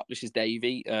Carl Froch. This is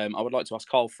Davey. I would like to ask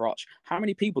Carl Froch, how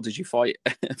many people did you fight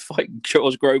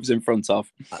George Groves in front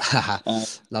of?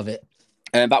 Love it.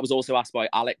 That was also asked by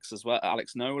Alex as well,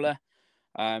 Alex Nola.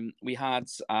 We had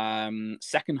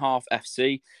second half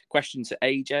FC question to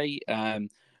AJ.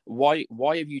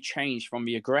 Why have you changed from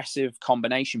the aggressive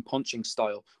combination punching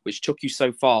style, which took you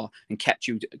so far and kept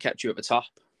you at the top?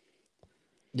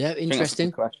 Yeah,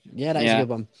 interesting. Yeah, that is a good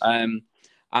one.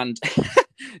 And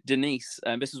Denise,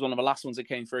 this was one of the last ones that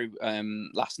came through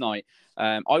last night.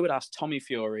 I would ask Tommy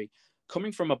Fury,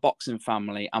 coming from a boxing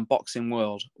family and boxing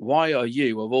world, why are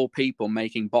you, of all people,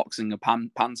 making boxing a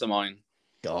pantomime?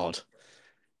 God.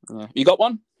 You got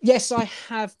one? Yes, I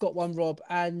have got one, Rob.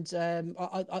 And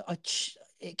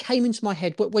it came into my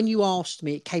head. But when you asked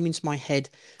me, it came into my head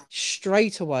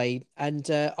straight away. And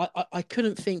I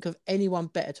couldn't think of anyone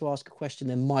better to ask a question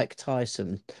than Mike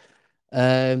Tyson.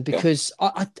 Because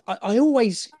I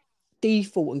always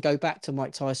default and go back to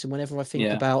Mike Tyson whenever I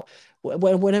think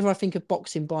whenever I think of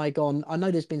boxing bygone. I know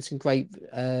there's been some great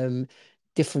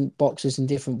different boxers and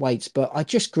different weights, but I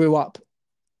just grew up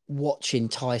watching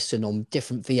Tyson on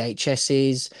different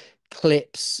VHSs,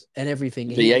 clips, and everything.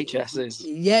 VHSs,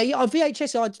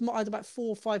 VHS. I had about 4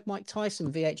 or 5 Mike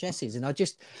Tyson VHSs, and I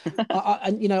just,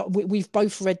 we've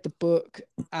both read the book,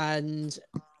 and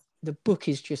the book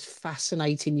is just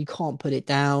fascinating. You can't put it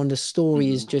down. The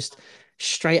story is just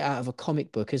straight out of a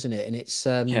comic book, isn't it? And it's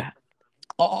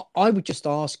I would just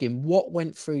ask him, what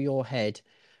went through your head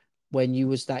when you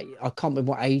was that, I can't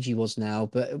remember what age he was now,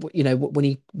 but when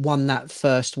he won that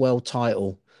first world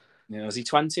title. Yeah, was he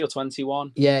 20 or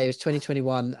 21? Yeah, it was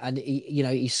 2021, and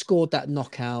he scored that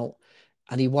knockout,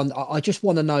 and he won. I just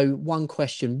want to know one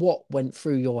question: what went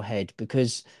through your head?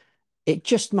 Because it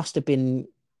just must have been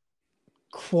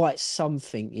quite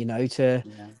something, I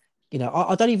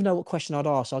don't even know what question I'd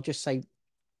ask. I'll just say,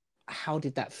 how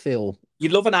did that feel?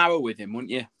 You'd love an hour with him,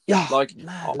 wouldn't you? Yeah,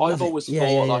 I've always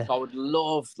thought I would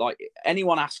love,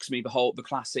 anyone asks me the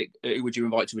classic who would you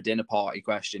invite to a dinner party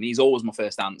question, he's always my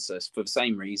first answer for the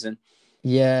same reason.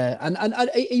 Yeah, and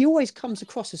he always comes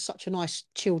across as such a nice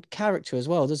chilled character as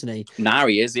well, doesn't he? Now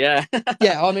he is, yeah.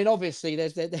 Yeah, I mean, obviously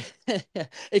there's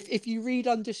if you read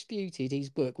Undisputed, his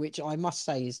book, which I must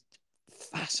say is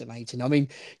fascinating. I mean,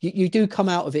 you do come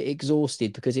out of it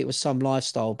exhausted because it was some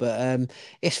lifestyle, but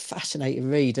it's fascinating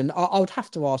read. And I would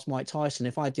have to ask Mike Tyson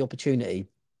if I had the opportunity.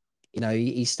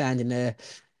 He's standing there.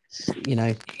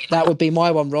 That would be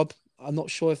my one, Rob. I'm not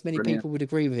sure if many people would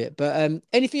agree with it, but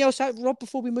anything else, Rob,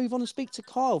 before we move on and speak to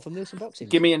Kyle from Neilson Boxing?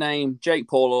 Give me a name: Jake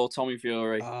Paul or Tommy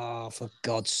Fury. Oh, for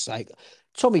God's sake,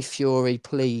 Tommy Fury,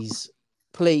 please.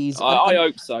 I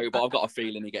hope so, but I've got a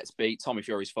feeling he gets beat. Tommy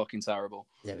Fury's fucking terrible.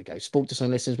 There we go. Sport to some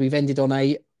listeners. We've ended on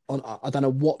I don't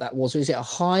know what that was. Is it a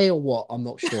high or what? I'm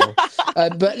not sure.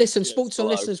 But listen, sport to some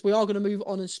listeners, we are going to move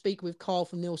on and speak with Kyle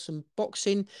from Neilson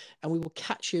Boxing, and we will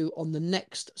catch you on the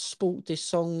next Sport This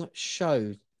Song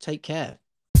show. Take care.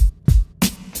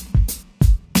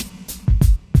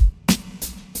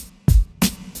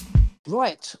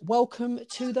 Right, welcome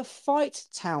to the Fight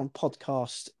Town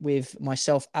podcast with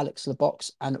myself, Alex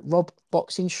LeBox, and Rob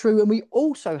Boxing Shrew. And we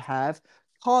also have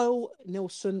Kyle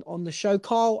Neilson on the show.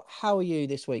 Kyle, how are you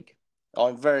this week?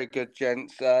 I'm very good,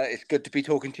 gents. It's good to be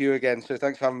talking to you again, so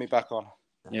thanks for having me back on.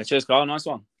 Yeah, cheers, Kyle. Nice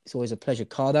one. It's always a pleasure,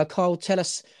 Kyle. Now, Kyle, tell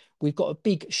us we've got a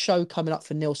big show coming up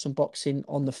for Neilson Boxing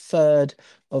on the 3rd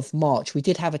of March. We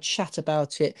did have a chat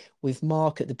about it with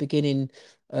Mark at the beginning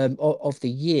of the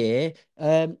year.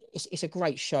 It's a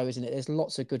great show, isn't it? There's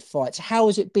lots of good fights. How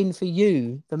has it been for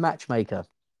you, the matchmaker?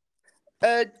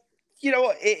 You know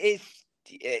what? It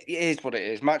is what it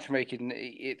is. Matchmaking,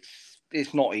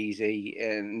 it's not easy,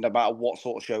 and no matter what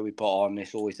sort of show we put on,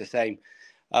 it's always the same.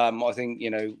 I think,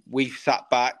 we've sat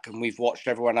back and we've watched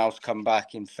everyone else come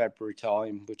back in February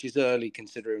time, which is early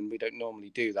considering we don't normally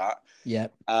do that. Yeah.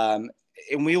 And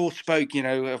we all spoke,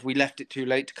 if we left it too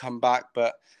late to come back,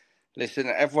 but listen,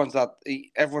 everyone's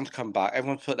come back.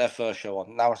 Everyone's put their first show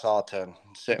on. Now it's our turn.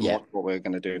 Sit and watch what we're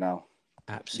going to do now.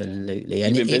 Absolutely. Yeah.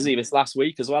 And you've been busy this last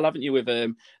week as well, haven't you, with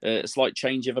a slight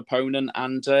change of opponent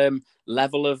and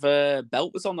level of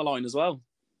belt was on the line as well.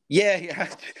 Yeah.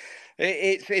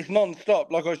 It's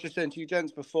non-stop. Like I was just saying to you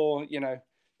gents before,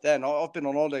 then I've been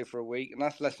on holiday for a week, and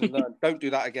that's lesson learned. Don't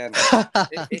do that again.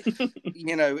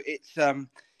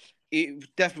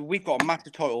 Definitely, we've got a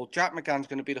massive title. Jack Mcgann's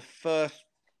going to be the first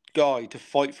guy to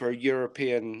fight for a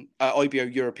European IBO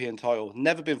European title.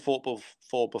 Never been fought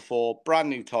for before. Brand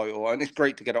new title, and it's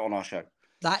great to get it on our show.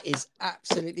 That is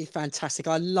absolutely fantastic.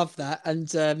 I love that. And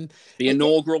the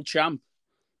inaugural champ.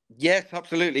 Yes,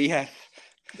 absolutely. Yes.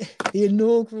 The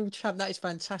inaugural champ. That is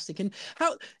fantastic. And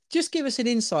just give us an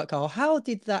insight, Carl. How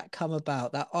did that come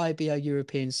about, that IBO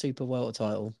European Super Welter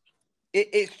title?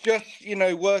 It's just,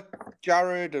 work,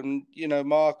 Jared and,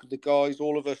 Mark, the guys,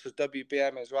 all of us as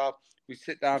WBM as well. We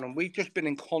sit down and we've just been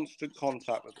in constant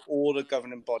contact with all the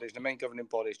governing bodies, the main governing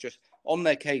bodies, just on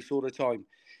their case all the time.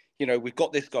 We've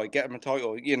got this guy, get him a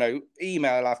title,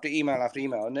 email after email after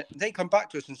email. And they come back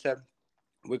to us and said,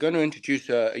 we're going to introduce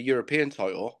a European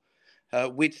title.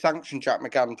 We'd sanction Jack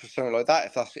Mcgann for something like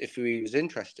that if he was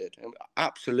interested.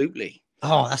 Absolutely.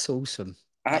 Oh, that's awesome.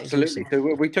 Absolutely. Awesome.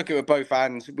 So we took it with both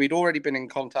hands. We'd already been in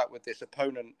contact with this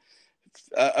opponent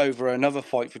over another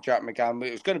fight for Jack Mcgann.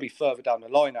 It was going to be further down the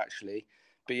line, actually.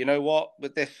 But you know what?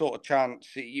 With this sort of chance,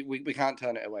 we can't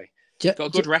turn it away. Got a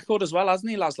good record as well, hasn't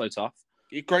he, Laszlo Toth?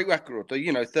 Great record.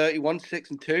 31,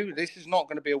 6-2. This is not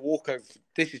going to be a walkover.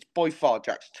 This is by far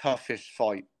Jack's toughest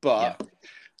fight, but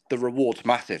the reward's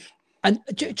massive. And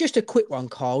just a quick one,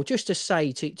 Carl, just to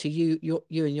say to you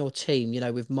and your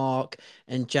team, with Mark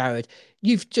and Jared,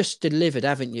 you've just delivered,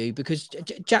 haven't you? Because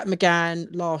Jack Mcgann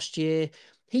last year,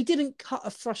 he didn't cut a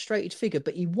frustrated figure,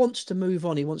 but he wants to move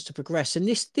on. He wants to progress. And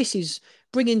this is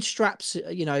bringing straps,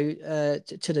 to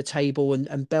the table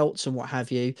and belts and what have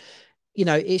you.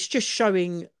 It's just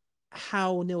showing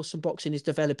how Neilson Boxing is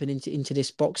developing into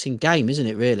this boxing game, isn't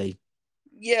it, really?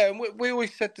 Yeah, and we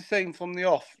always said the same from the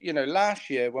off. Last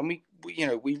year when we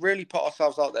really put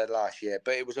ourselves out there last year,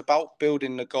 but it was about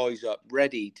building the guys up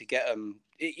ready to get them,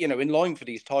 in line for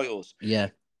these titles. Yeah.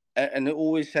 And it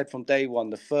always said from day one,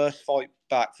 the first fight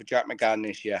back for Jack Mcgann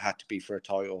this year had to be for a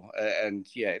title. And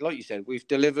yeah, like you said, we've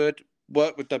delivered,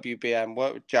 worked with WBM,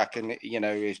 worked with Jack and,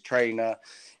 his trainer.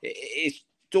 It's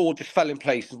all just fell in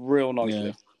place real nicely.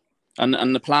 Yeah.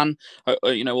 And the plan,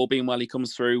 all being well, he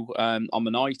comes through on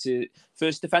the night.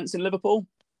 First defence in Liverpool?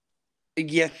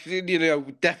 Yes,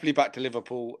 definitely back to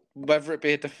Liverpool, whether it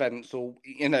be a defence or,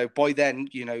 by then,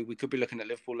 we could be looking at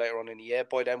Liverpool later on in the year.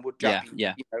 By then, would Jack,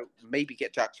 maybe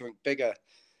get Jack something bigger.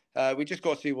 We just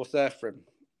got to see what's there for him.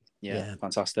 Yeah.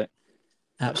 Fantastic.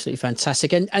 Absolutely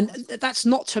fantastic. And that's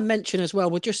not to mention as well,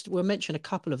 we'll mention a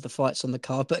couple of the fights on the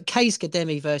card, but Kais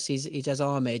Gademi versus Ijaz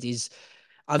Ahmed is,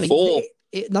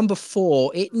 number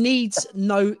 4. It needs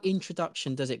no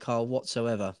introduction, does it, Carl,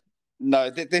 whatsoever? No,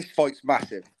 this fight's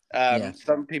massive.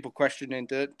 Some people questioning,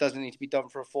 does it need to be done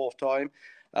for a 4th time?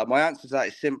 My answer to that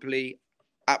is simply,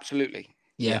 absolutely.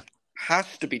 Yeah.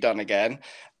 Has to be done again.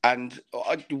 And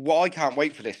I can't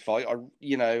wait for this fight. I'm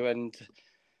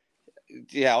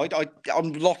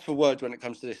lost for words when it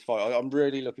comes to this fight. I'm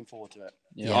really looking forward to it.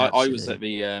 I was at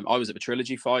the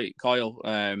trilogy fight, Kyle,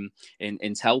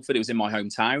 in Telford. It was in my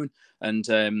hometown, and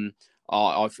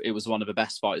it was one of the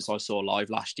best fights I saw live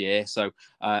last year. So,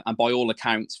 and by all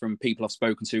accounts, from people I've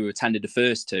spoken to who attended the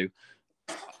first two,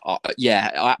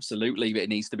 absolutely, it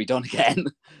needs to be done again.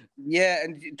 Yeah,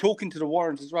 and talking to the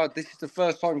Warrens as well, this is the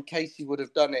first time Casey would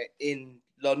have done it in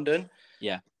London.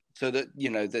 Yeah. So that,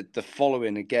 the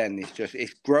following again is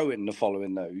it's growing, the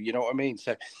following though. You know what I mean?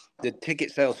 So the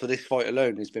ticket sales for this fight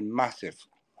alone has been massive.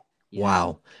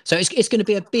 Wow. So it's going to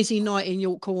be a busy night in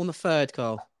York Hall on the 3rd,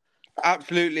 Carl.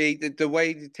 Absolutely. The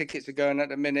way the tickets are going at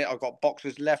the minute, I've got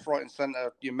boxers left, right and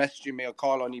centre. You're messaging me,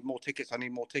 Kyle, I need more tickets.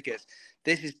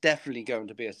 This is definitely going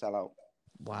to be a sellout.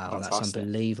 Wow, fantastic. That's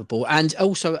unbelievable. And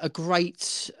also a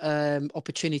great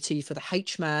opportunity for the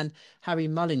H-man, Harry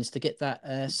Mullins, to get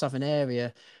that Southern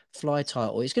area fly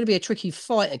title. It's going to be a tricky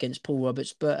fight against Paul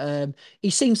Roberts, but he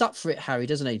seems up for it, Harry,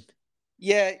 doesn't he?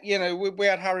 Yeah, we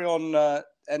had Harry on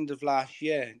end of last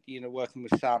year, working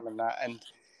with Sam and that, and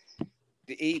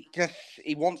he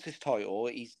wants his title.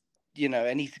 He's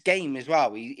and he's game as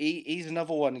well. He's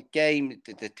another one game.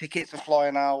 The tickets are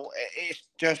flying out. It's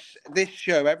just this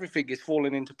show. Everything is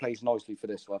falling into place nicely for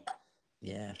this one.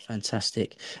 Yeah,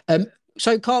 fantastic.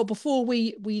 So Carl, before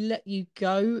we let you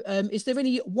go, is there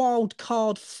any wild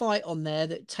card fight on there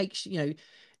that takes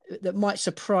that might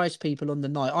surprise people on the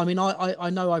night? I mean, I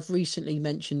know I've recently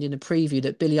mentioned in a preview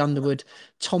that Billy Underwood,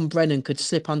 Tom Brennan could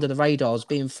slip under the radars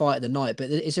being fight of the night. But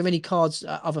is there any cards,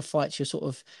 other fights you're sort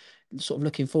of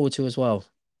looking forward to as well?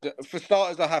 For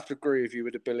starters, I have to agree with you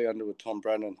with the Billy Underwood, Tom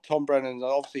Brennan. Tom Brennan,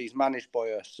 obviously, he's managed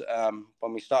by us.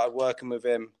 When we started working with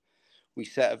him, we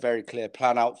set a very clear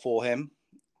plan out for him.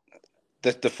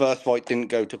 The first fight didn't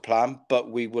go to plan,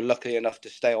 but we were lucky enough to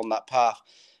stay on that path.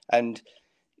 And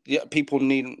people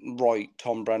needn't write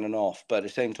Tom Brennan off, but at the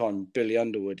same time, Billy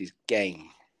Underwood is game.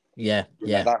 Yeah.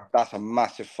 That's a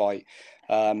massive fight.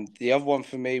 The other one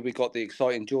for me, we got the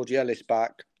exciting Georgie Ellis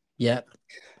back. Yeah.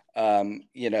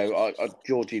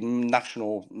 Georgie,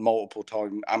 national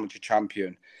multiple-time amateur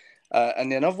champion.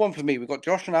 And the another one for me, we got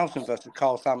Josh Nelson versus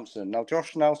Carl Sampson. Now,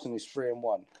 Josh Nelson is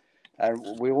 3-1.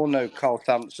 And we all know Carl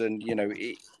Sampson,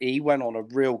 he went on a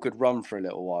real good run for a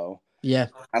little while. Yeah.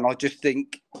 And I just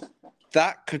think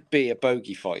that could be a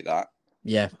bogey fight, that.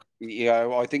 Yeah.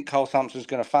 I think Carl Sampson's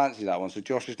going to fancy that one. So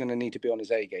Josh is going to need to be on his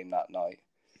A game that night.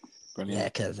 Brilliant.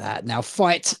 Look at that. Now,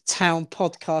 Fight Town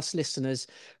podcast listeners,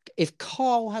 if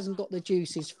Carl hasn't got the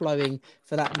juices flowing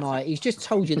for that night, he's just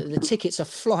told you that the tickets are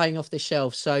flying off the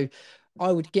shelf. So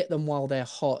I would get them while they're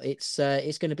hot. It's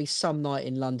going to be some night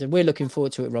in London. We're looking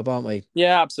forward to it, Rob, aren't we?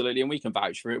 Yeah, absolutely. And we can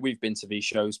vouch for it. We've been to these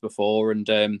shows before and,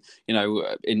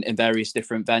 in various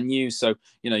different venues. So,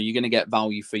 you're going to get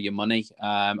value for your money.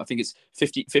 I think it's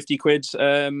 50 quid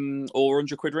or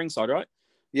 100 quid ringside, right?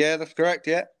 Yeah, that's correct.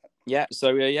 Yeah. Yeah.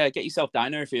 So, get yourself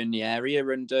down there if you're in the area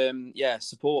and,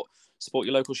 support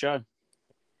your local show.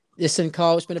 Listen,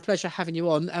 Carl, it's been a pleasure having you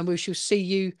on and we shall see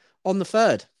you on the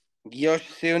 3rd.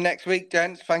 See you next week,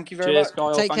 gents. Thank you very much.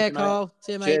 Kyle. Take Thank care, you, mate. Carl.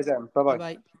 See you, mate. Cheers, then. Bye-bye.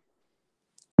 Bye-bye.